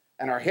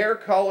and our hair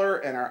color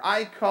and our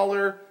eye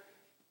color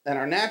and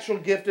our natural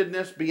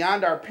giftedness,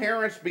 beyond our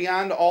parents,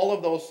 beyond all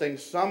of those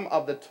things, some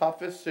of the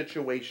toughest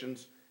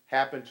situations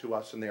happen to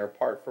us, and they are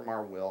apart from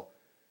our will.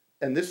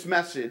 And this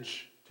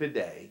message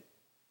today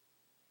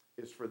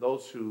is for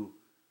those who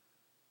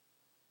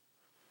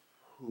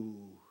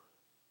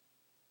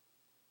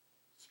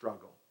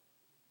struggle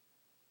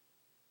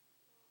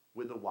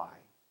with the why,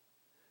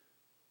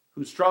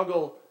 who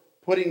struggle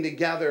putting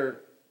together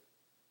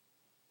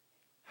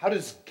How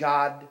does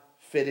God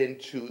fit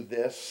into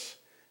this?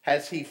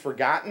 Has he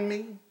forgotten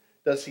me?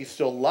 Does he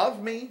still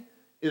love me?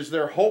 Is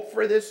there hope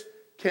for this?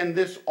 Can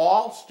this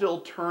all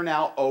still turn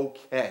out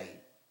okay?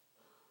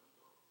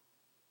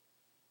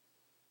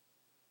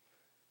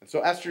 And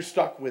so Esther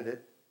stuck with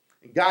it.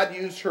 And God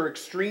used her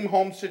extreme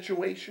home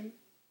situation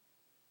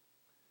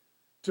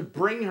to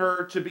bring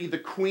her to be the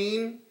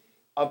queen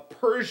of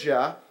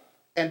Persia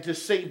and to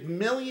save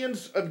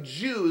millions of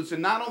Jews.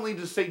 And not only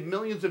to save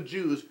millions of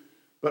Jews,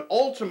 but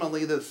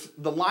ultimately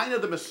the line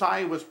of the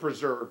Messiah was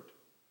preserved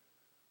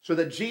so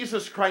that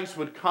Jesus Christ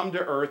would come to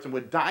earth and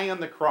would die on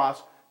the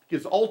cross,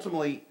 because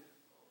ultimately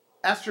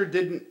Esther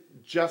didn't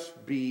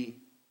just be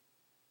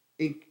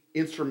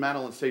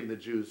instrumental in saving the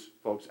Jews,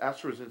 folks.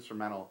 Esther was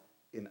instrumental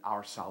in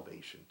our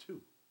salvation too.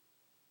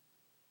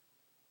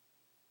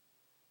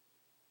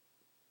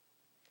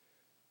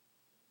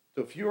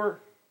 So if you're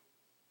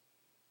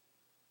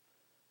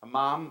a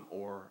mom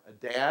or a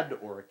dad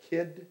or a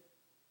kid,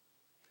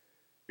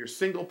 you're a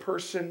single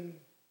person,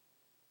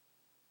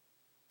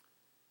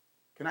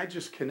 can I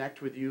just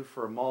connect with you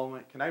for a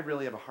moment? Can I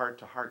really have a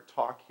heart-to-heart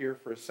talk here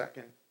for a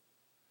second?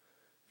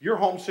 If your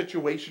home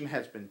situation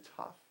has been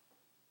tough,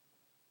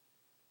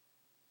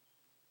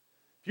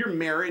 if your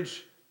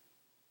marriage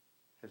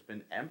has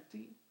been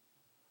empty,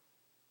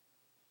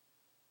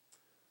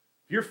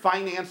 if your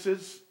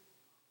finances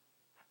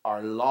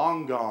are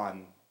long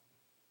gone,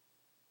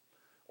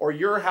 or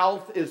your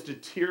health is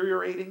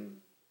deteriorating,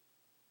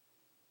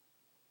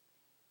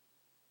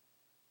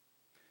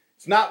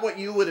 it's not what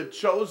you would have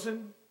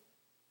chosen.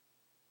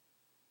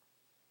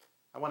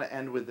 I want to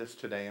end with this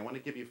today. I want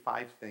to give you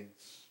 5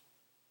 things.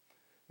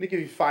 I'm going to give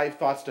you 5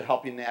 thoughts to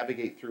help you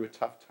navigate through a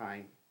tough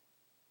time.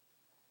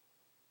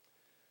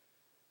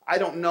 I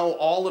don't know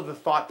all of the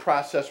thought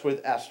process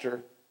with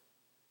Esther,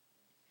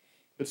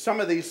 but some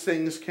of these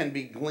things can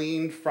be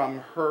gleaned from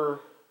her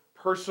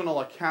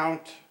personal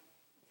account,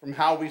 from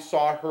how we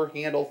saw her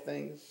handle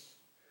things.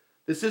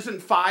 This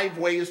isn't 5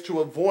 ways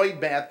to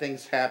avoid bad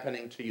things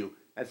happening to you.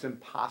 That's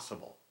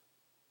impossible.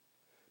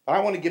 But I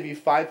want to give you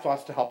 5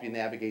 thoughts to help you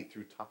navigate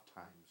through tough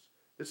times.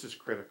 This is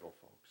critical,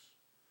 folks.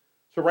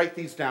 So write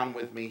these down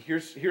with me.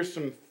 Here's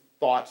some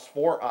thoughts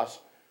for us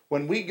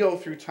when we go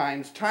through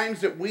times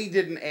that we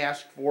didn't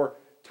ask for,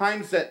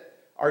 times that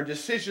are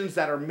decisions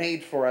that are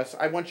made for us.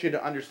 I want you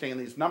to understand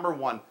these. Number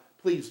 1,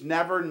 please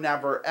never,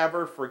 never,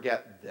 ever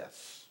forget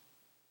this.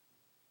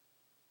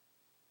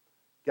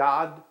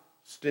 God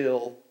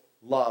still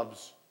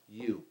loves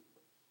you.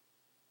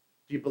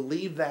 Do you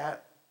believe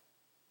that?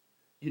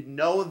 You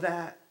know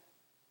that?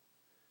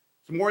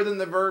 It's more than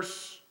the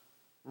verse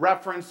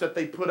reference that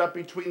they put up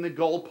between the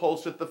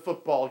goalposts at the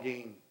football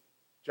game.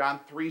 John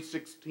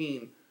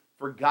 3:16.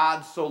 For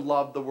God so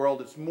loved the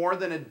world. It's more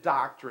than a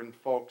doctrine,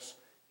 folks.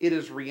 It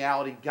is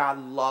reality. God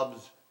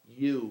loves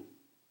you.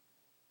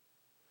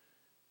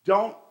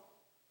 Don't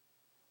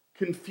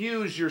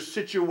confuse your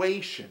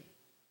situation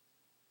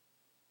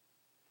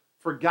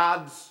for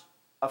God's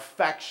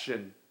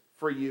affection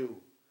for you.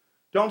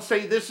 Don't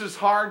say, this is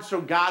hard,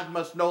 so God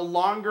must no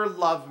longer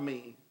love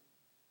me.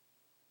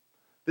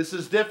 This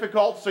is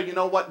difficult, so you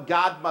know what?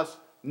 God must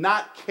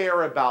not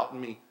care about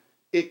me.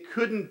 It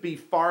couldn't be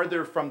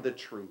farther from the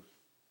truth.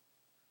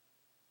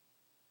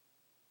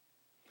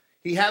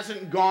 He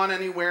hasn't gone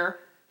anywhere.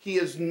 He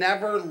has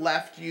never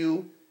left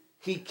you.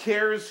 He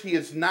cares. He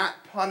is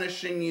not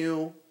punishing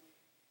you.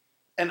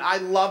 And I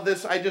love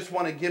this. I just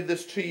want to give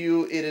this to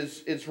you.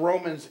 It's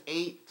Romans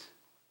 8.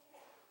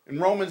 In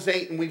Romans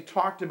 8, and we've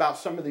talked about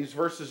some of these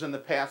verses in the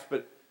past,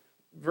 but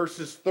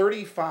verses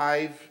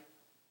 35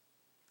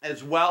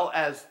 as well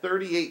as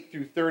 38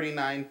 through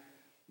 39,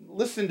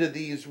 listen to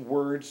these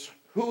words.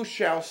 Who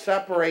shall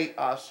separate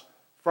us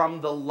from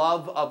the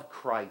love of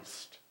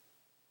Christ?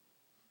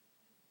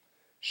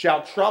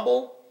 Shall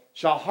trouble,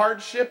 shall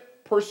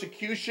hardship,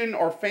 persecution,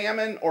 or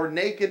famine, or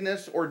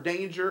nakedness, or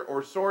danger,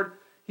 or sword?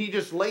 He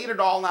just laid it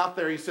all out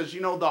there. He says,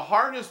 you know, the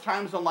hardest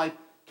times in life,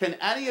 can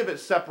any of it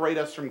separate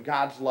us from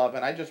God's love?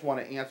 And I just want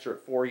to answer it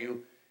for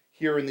you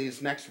here in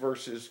these next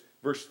verses.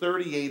 Verse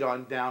 38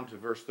 on down to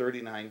verse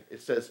 39.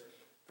 It says,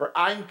 for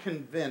I'm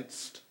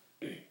convinced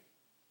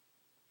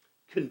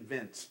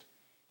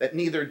that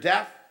neither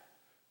death,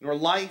 nor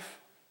life,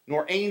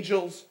 nor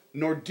angels,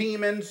 nor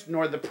demons,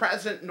 nor the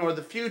present, nor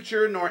the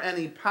future, nor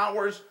any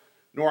powers,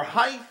 nor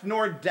height,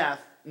 nor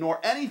depth, nor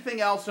anything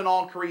else in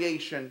all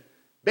creation.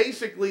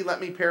 Basically,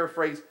 let me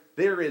paraphrase,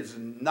 there is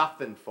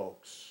nothing,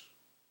 folks,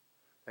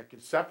 that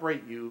can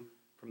separate you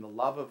from the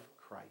love of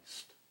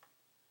Christ.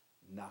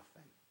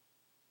 Nothing.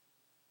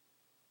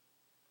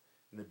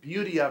 And the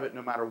beauty of it,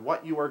 no matter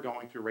what you are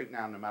going through right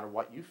now, no matter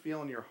what you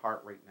feel in your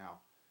heart right now,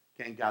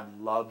 okay, God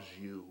loves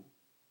you.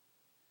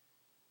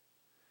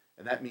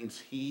 And that means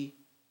he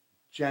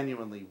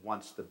genuinely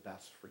wants the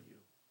best for you.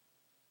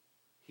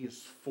 He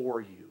is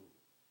for you.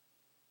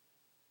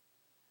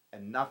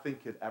 And nothing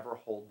could ever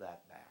hold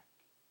that back,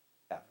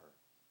 ever.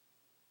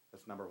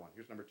 That's number 1.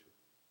 Here's number 2.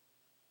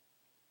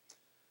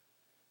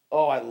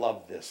 Oh, I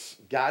love this.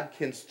 God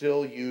can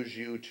still use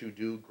you to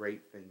do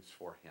great things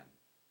for him.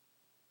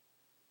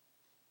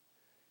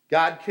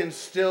 God can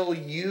still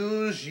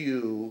use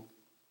you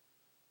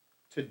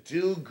to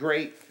do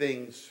great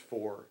things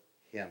for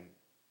him.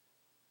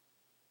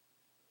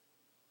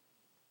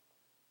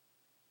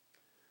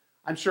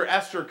 I'm sure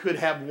Esther could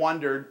have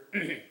wondered,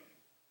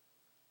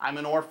 I'm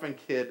an orphan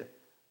kid,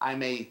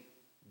 I'm a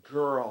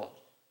girl,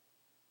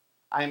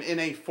 I'm in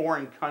a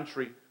foreign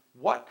country.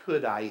 What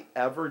could I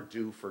ever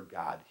do for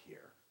God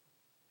here?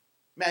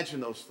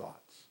 Imagine those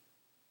thoughts.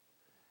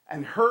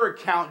 And her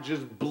account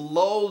just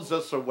blows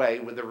us away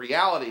with the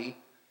reality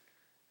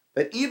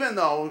that even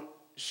though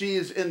she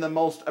is in the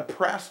most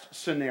oppressed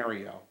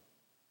scenario,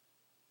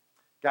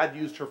 God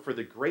used her for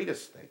the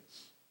greatest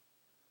things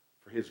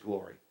for his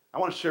glory. I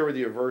want to share with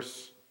you a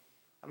verse.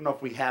 I don't know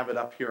if we have it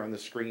up here on the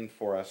screen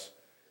for us.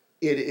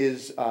 It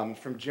is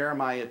from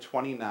Jeremiah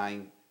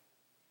 29. Is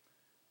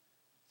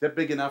that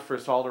big enough for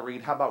us all to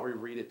read? How about we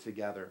read it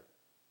together?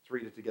 Let's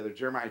read it together.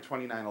 Jeremiah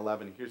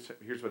 29:11.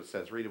 Here's what it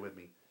says. Read it with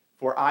me.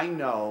 For I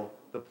know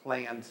the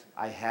plans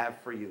I have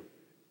for you,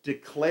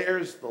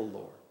 declares the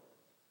Lord.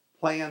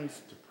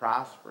 Plans to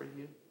prosper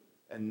you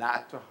and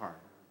not to harm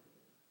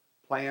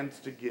you. Plans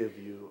to give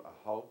you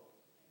a hope.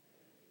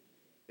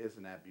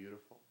 Isn't that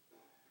beautiful?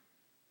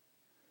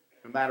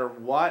 No matter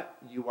what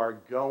you are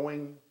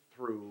going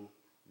through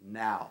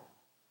now,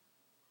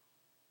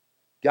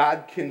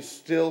 God can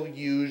still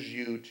use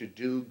you to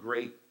do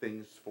great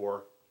things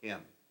for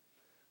him.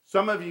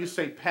 Some of you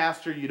say,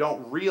 Pastor, you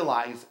don't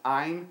realize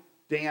I'm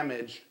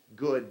damaged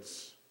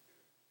goods.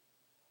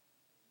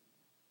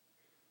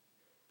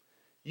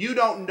 You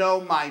don't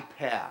know my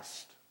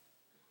past.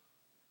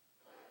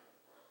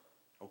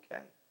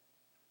 Okay.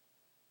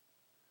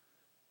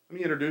 Let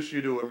me introduce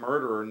you to a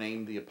murderer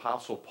named the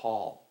Apostle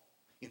Paul.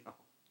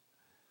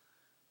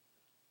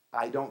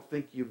 I don't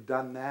think you've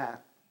done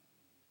that.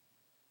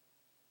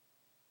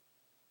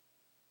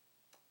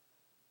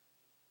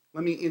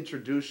 Let me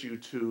introduce you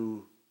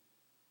to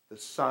the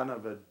son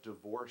of a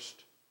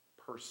divorced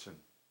person.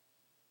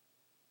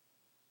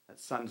 That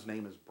son's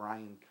name is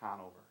Brian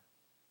Conover.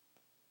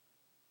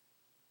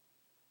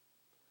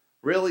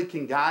 Really,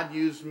 can God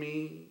use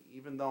me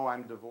even though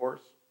I'm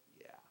divorced?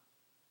 Yeah.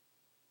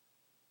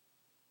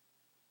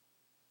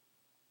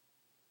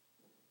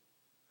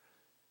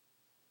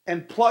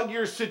 And plug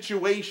your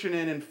situation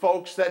in, and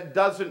folks, that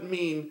doesn't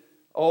mean,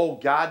 oh,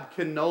 God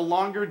can no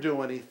longer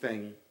do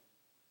anything.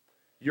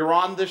 You're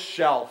on the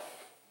shelf.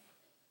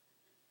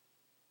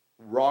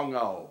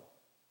 Wrong-o.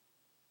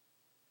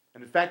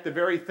 And in fact, the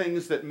very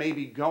things that may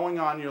be going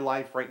on in your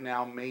life right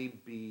now may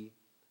be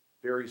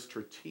very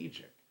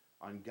strategic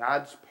on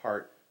God's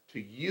part to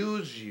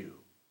use you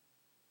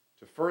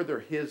to further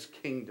his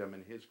kingdom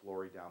and his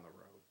glory down the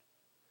road.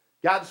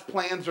 God's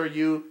plans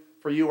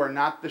for you are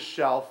not the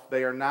shelf.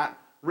 They are not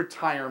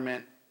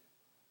retirement.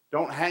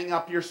 Don't hang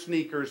up your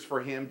sneakers for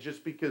him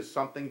just because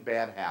something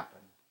bad happened.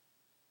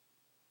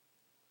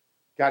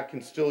 God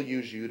can still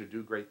use you to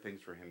do great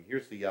things for him.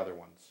 Here's the other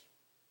ones.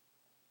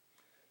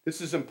 This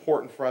is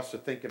important for us to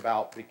think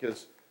about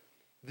because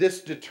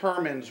this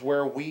determines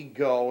where we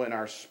go in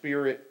our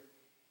spirit,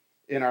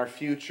 in our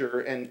future.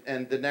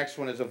 And the next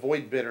one is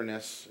avoid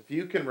bitterness. If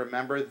you can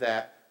remember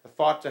that, a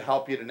thought to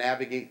help you to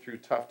navigate through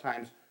tough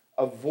times,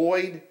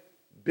 avoid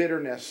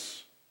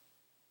bitterness.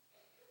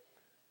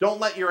 Don't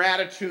let your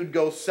attitude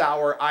go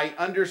sour. I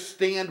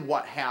understand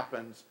what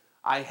happens.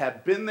 I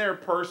have been there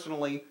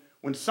personally.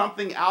 When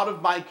something out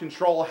of my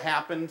control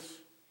happens,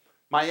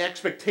 my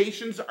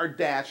expectations are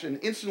dashed, and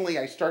instantly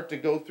I start to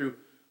go through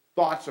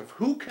thoughts of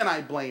who can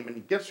I blame?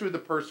 And guess who the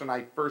person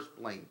I first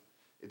blame?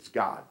 It's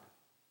God.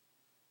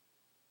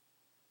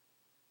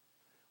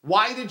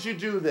 Why did you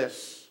do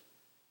this?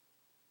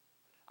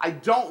 I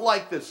don't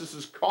like this. This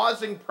is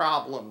causing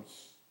problems.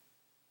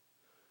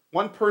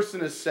 One person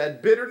has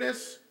said,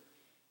 bitterness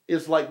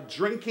is like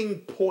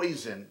drinking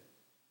poison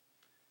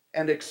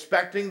and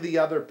expecting the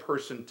other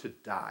person to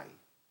die.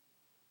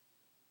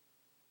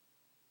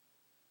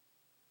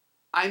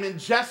 I'm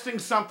ingesting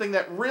something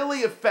that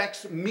really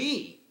affects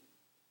me.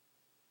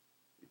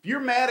 If you're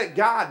mad at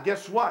God,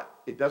 guess what?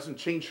 It doesn't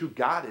change who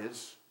God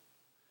is.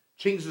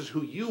 It changes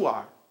who you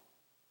are.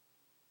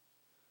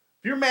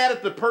 If you're mad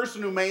at the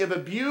person who may have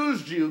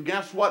abused you,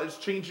 guess what? It's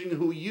changing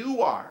who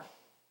you are.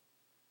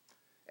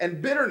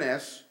 And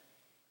bitterness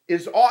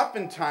is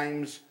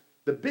oftentimes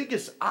the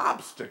biggest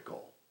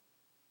obstacle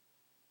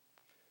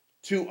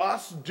to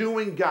us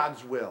doing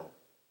God's will.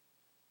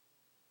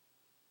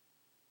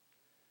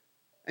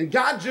 And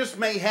God just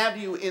may have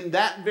you in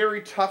that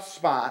very tough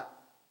spot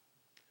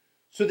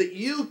so that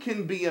you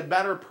can be a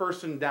better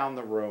person down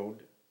the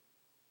road.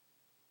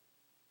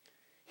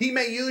 He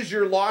may use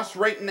your loss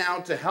right now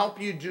to help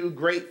you do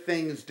great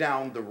things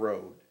down the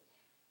road.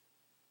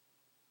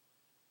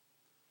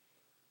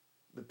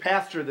 The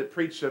pastor that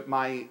preached at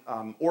my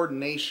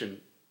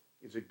ordination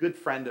is a good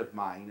friend of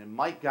mine, and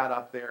Mike got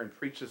up there and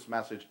preached this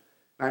message.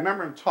 And I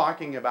remember him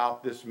talking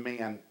about this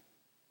man,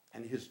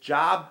 and his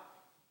job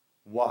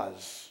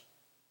was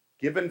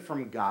given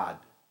from God.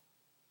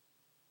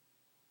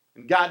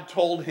 And God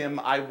told him,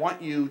 I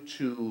want you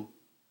to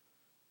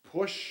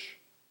push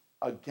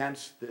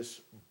against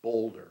this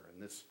boulder.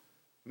 And this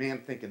man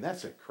thinking,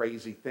 that's a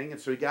crazy thing. And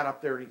so he got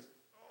up there and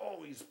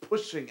he's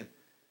pushing and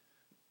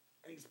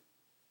he's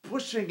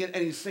pushing and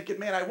he's thinking,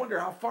 man, I wonder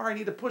how far I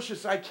need to push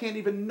this. I can't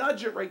even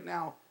nudge it right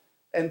now.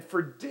 And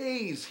for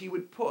days he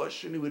would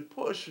push and he would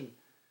push, and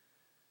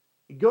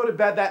he'd go to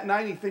bed that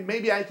night and he'd think,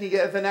 maybe I can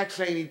get it the next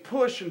day. And he'd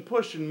push and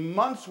push, and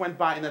months went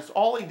by, and that's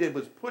all he did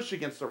was push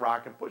against the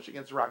rock and push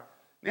against the rock.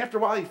 And after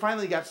a while, he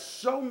finally got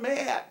so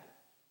mad.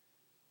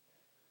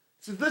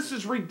 He said, this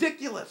is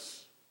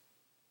ridiculous.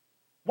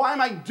 Why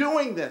am I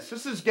doing this?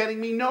 This is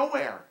getting me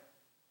nowhere.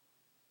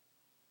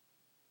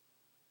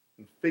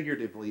 And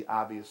figuratively,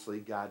 obviously,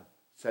 God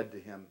said to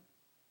him,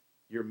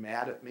 you're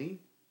mad at me?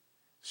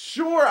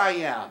 Sure I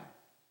am.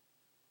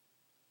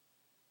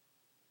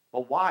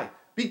 But why?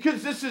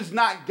 Because this has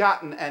not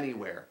gotten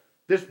anywhere.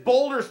 This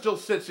boulder still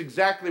sits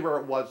exactly where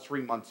it was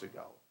 3 months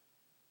ago.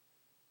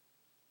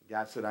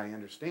 God said, I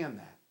understand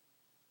that.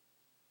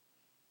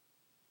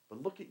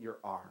 But look at your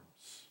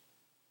arms.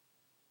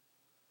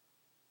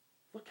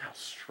 Look how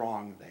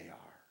strong they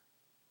are.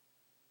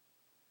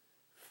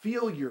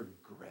 Feel your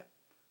grip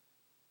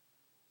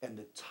and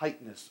the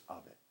tightness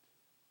of it.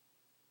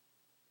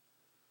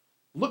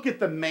 Look at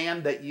the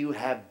man that you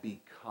have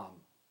become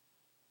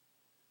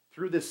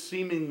through this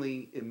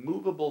seemingly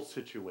immovable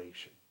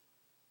situation.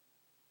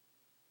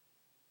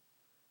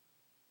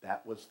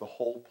 That was the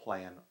whole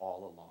plan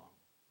all along.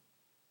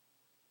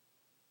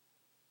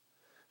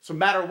 So no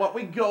matter what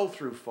we go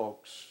through,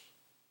 folks,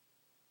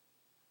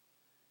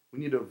 we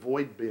need to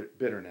avoid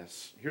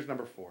bitterness. Here's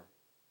number 4.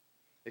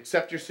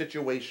 Accept your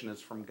situation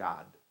as from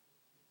God.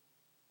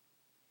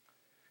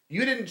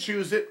 You didn't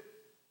choose it,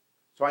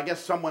 so I guess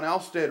someone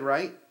else did,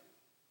 right?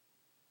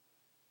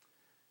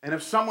 And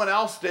if someone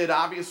else did,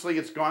 obviously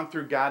it's gone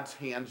through God's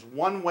hands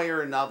one way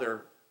or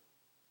another.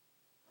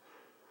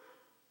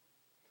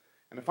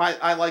 And if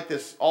I like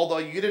this, although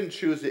you didn't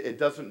choose it, it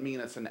doesn't mean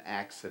it's an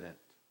accident.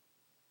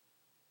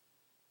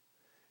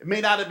 It may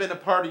not have been a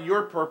part of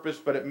your purpose,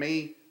 but it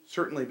may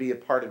certainly be a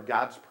part of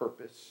God's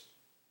purpose.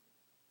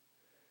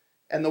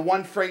 And the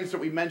one phrase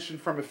that we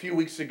mentioned from a few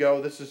weeks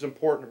ago, this is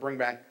important to bring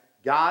back.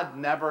 God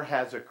never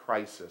has a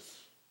crisis,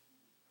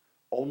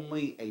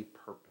 only a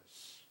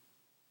purpose.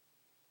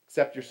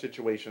 Accept your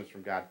situations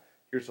from God.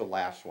 Here's the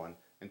last one.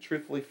 And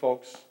truthfully,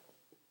 folks,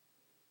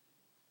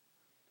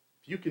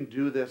 if you can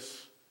do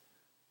this,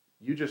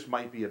 you just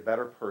might be a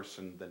better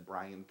person than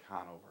Brian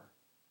Conover.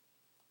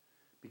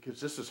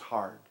 Because this is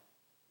hard.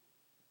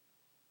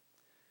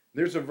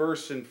 There's a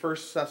verse in 1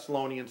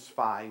 Thessalonians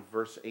 5,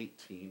 verse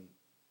 18.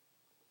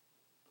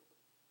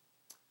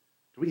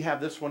 Do we have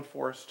this one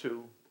for us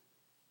too?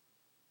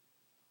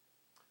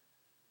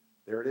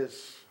 There it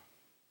is.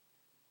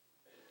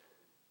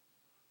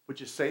 Would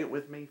you say it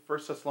with me? 1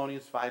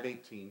 Thessalonians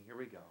 5:18. Here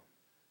we go.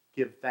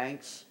 Give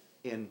thanks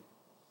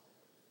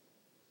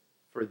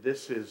for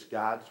this is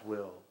God's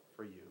will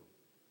for you.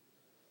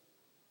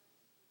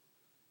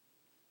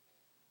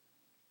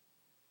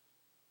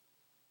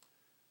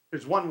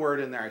 There's one word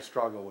in there I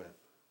struggle with.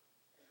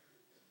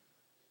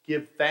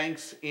 Give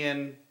thanks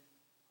in,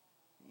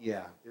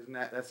 isn't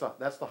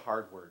that's the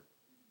hard word.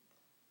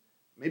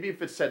 Maybe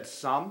if it said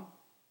some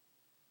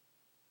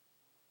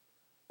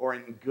or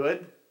in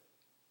good,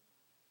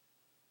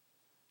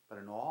 but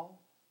in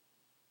all.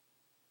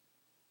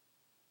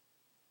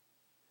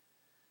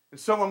 And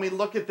so when we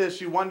look at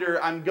this, you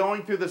wonder, I'm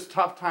going through this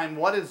tough time.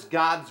 What is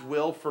God's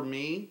will for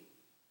me?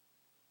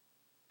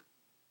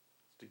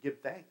 It's to give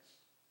thanks.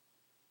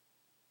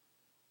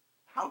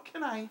 How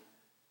can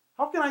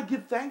I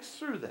give thanks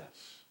through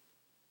this?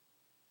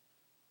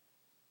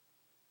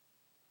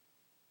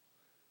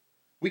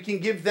 We can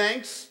give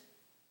thanks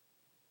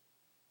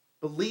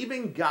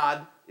believing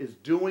God is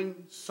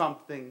doing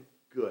something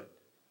good.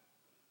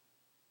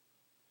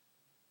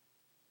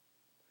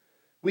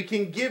 We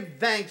can give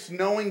thanks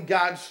knowing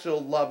God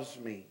still loves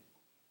me.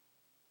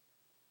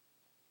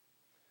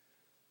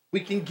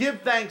 We can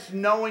give thanks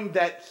knowing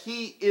that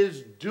He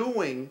is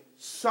doing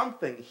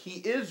something. He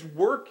is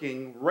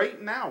working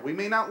right now. We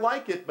may not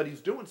like it, but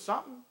He's doing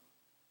something.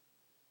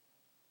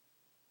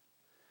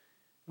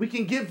 We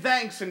can give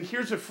thanks, and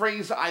here's a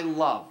phrase I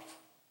love.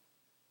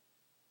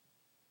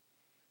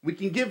 We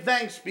can give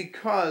thanks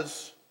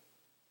because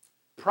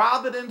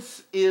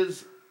providence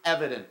is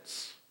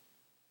evidence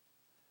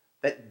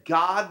that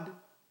God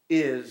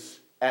is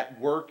at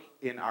work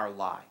in our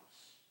lives.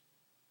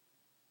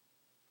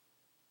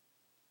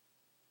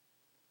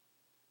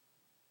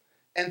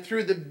 And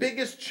through the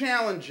biggest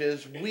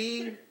challenges,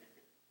 we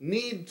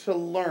need to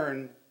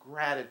learn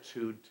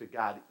gratitude to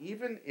God,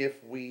 even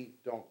if we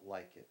don't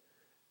like it,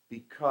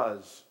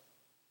 because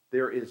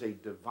there is a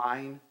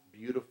divine,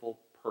 beautiful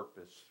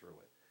purpose through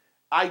it.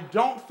 I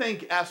don't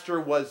think Esther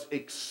was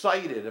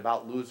excited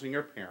about losing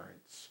her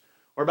parents,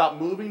 or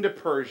about moving to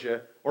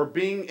Persia, or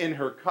being in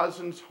her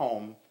cousin's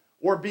home,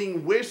 or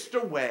being whisked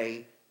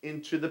away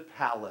into the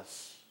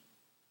palace.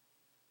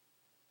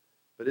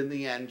 But in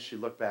the end, she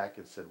looked back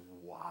and said,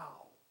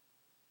 wow,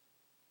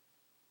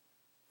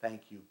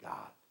 thank you,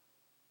 God.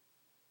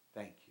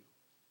 Thank you.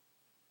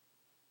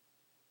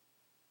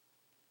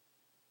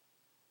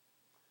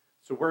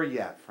 So where are you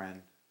at,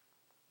 friend?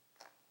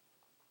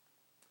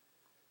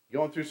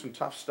 Going through some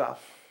tough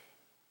stuff?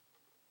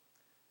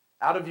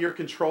 Out of your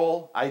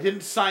control? I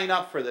didn't sign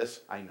up for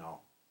this. I know.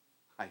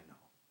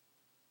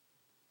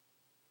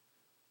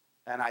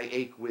 And I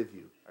ache with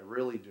you. I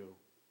really do.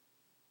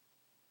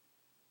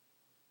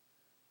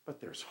 But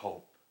there's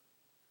hope.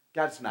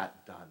 God's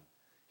not done.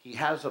 He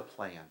has a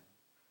plan.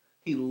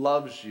 He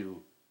loves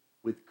you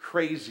with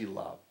crazy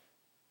love.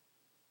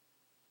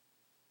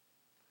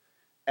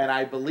 And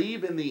I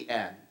believe in the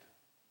end,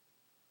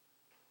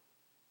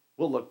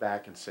 we'll look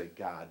back and say,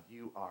 God,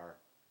 you are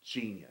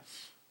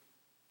genius.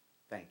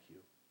 Thank you.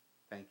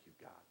 Thank you,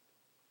 God.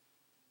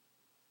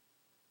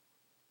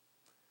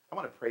 I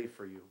want to pray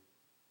for you.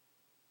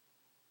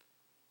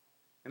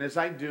 And as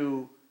I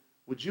do,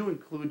 would you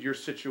include your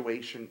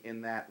situation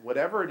in that?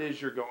 Whatever it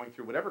is you're going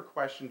through, whatever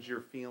questions you're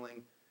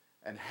feeling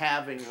and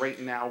having right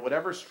now,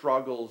 whatever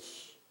struggles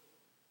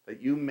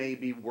that you may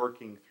be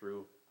working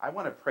through, I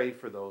want to pray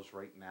for those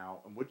right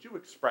now. And would you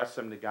express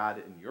them to God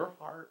in your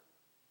heart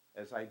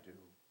as I do?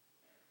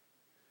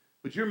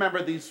 Would you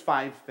remember these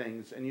 5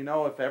 things? And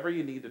if ever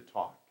you need to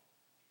talk,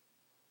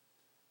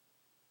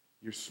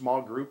 your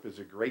small group is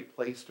a great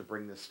place to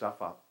bring this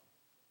stuff up.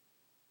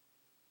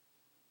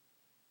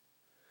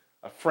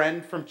 A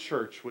friend from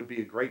church would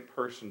be a great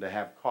person to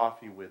have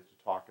coffee with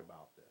to talk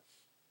about this.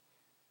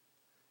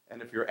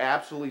 And if you're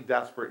absolutely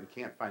desperate and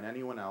can't find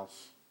anyone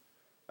else,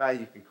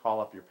 you can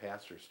call up your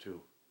pastors too.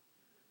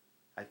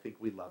 I think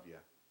we love you.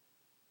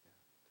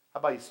 How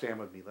about you stand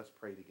with me? Let's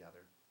pray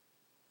together.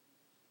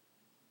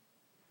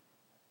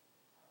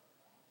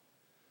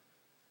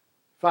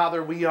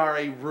 Father, we are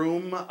a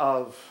room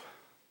of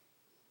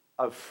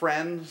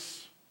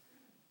friends,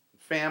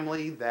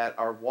 family that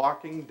are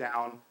walking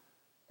down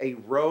a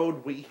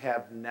road we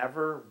have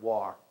never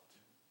walked.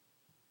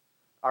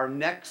 Our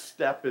next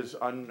step is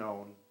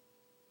unknown.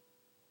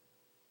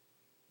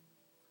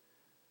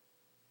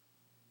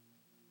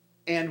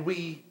 And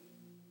we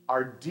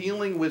are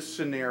dealing with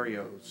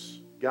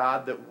scenarios,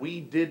 God, that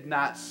we did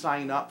not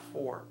sign up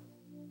for.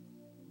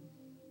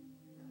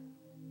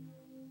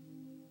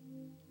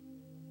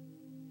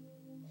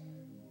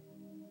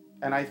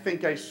 And I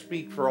think I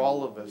speak for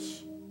all of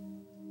us.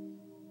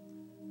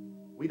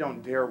 We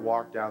don't dare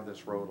walk down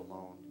this road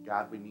alone.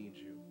 God, we need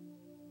you.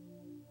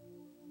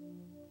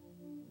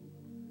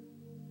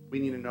 We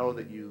need to know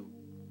that you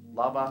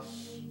love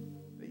us,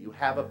 that you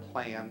have a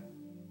plan,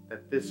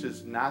 that this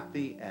is not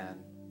the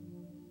end,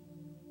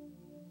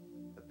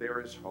 that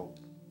there is hope.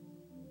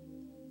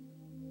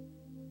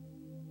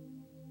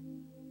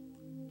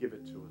 Give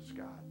it to us,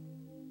 God.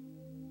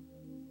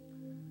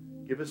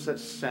 Give us that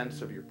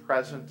sense of your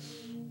presence,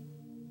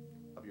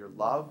 of your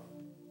love,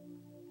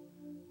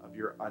 of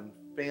your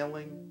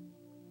unfailing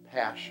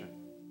passion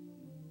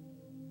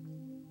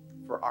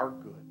for our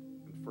good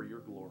and for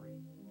your glory.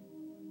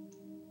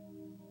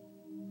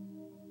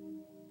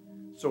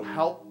 So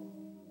help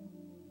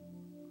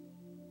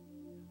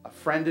a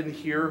friend in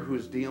here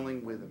who's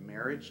dealing with a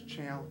marriage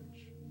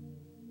challenge.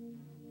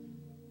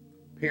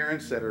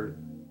 Parents that are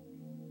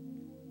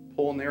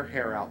pulling their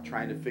hair out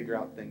trying to figure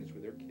out things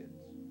with their kids.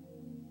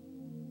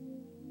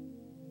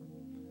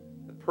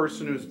 The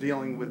person who's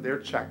dealing with their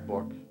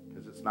checkbook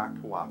because it's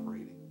not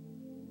cooperating.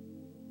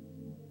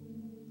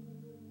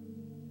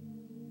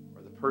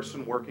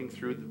 Person working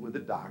through with a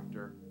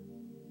doctor,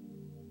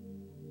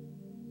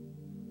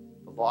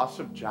 the loss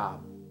of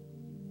job,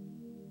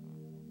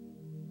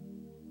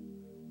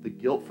 the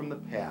guilt from the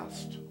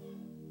past,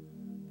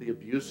 the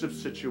abusive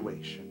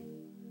situation.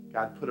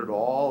 God, put it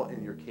all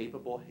in your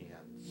capable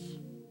hands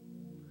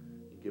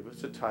and give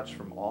us a touch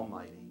from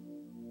Almighty.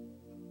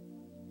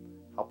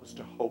 Help us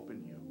to hope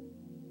in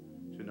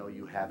you, to know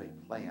you have a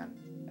plan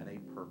and a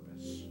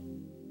purpose,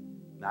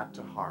 not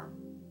to harm,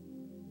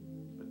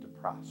 but to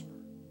prosper.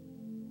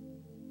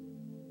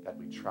 God,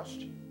 we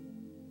trust you.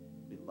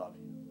 We love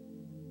you.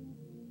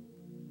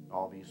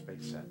 All these may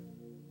said.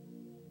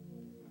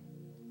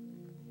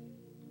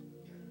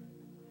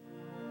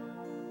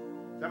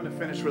 So I'm going to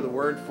finish with a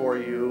word for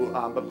you,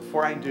 but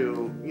before I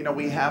do,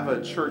 we have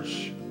a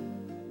church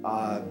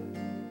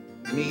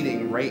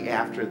meeting right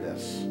after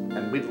this,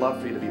 and we'd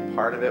love for you to be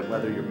part of it,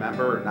 whether you're a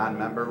member or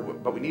non-member,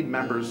 but we need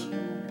members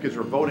because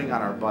we're voting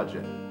on our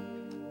budget.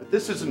 But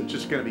this isn't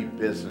just going to be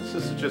business.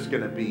 This is just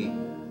going to be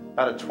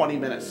about a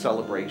 20-minute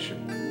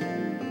celebration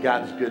of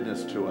God's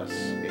goodness to us,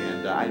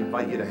 and I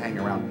invite you to hang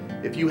around.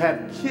 If you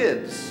have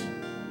kids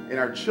in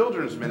our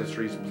children's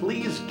ministries,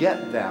 please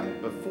get them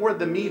before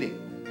the meeting,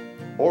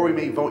 or we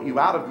may vote you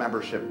out of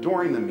membership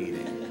during the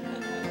meeting.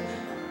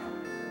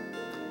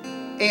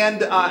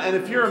 And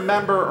if you're a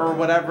member or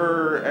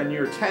whatever and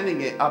you're attending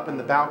it up in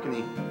the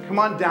balcony, come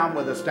on down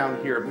with us down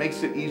here. It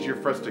makes it easier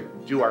for us to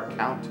do our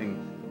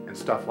counting and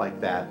stuff like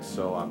that,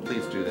 so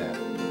please do that.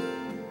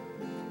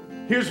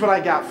 Here's what I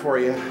got for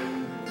you,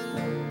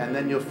 and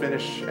then you'll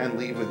finish and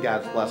leave with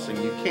God's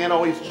blessing. You can't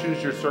always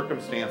choose your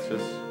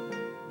circumstances,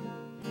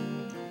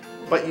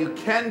 but you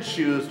can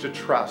choose to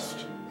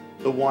trust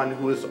the one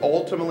who is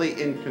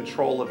ultimately in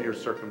control of your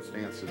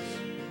circumstances.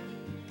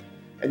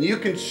 And you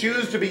can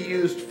choose to be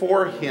used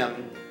for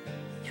Him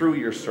through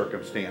your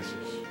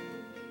circumstances.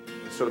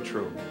 So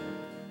true.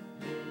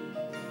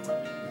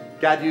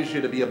 God used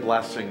you to be a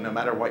blessing no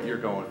matter what you're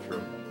going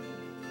through.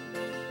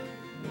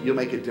 You'll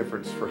make a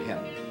difference for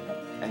Him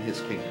and His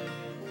kingdom.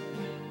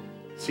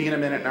 See you in a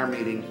minute in our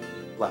meeting.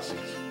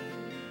 Blessings.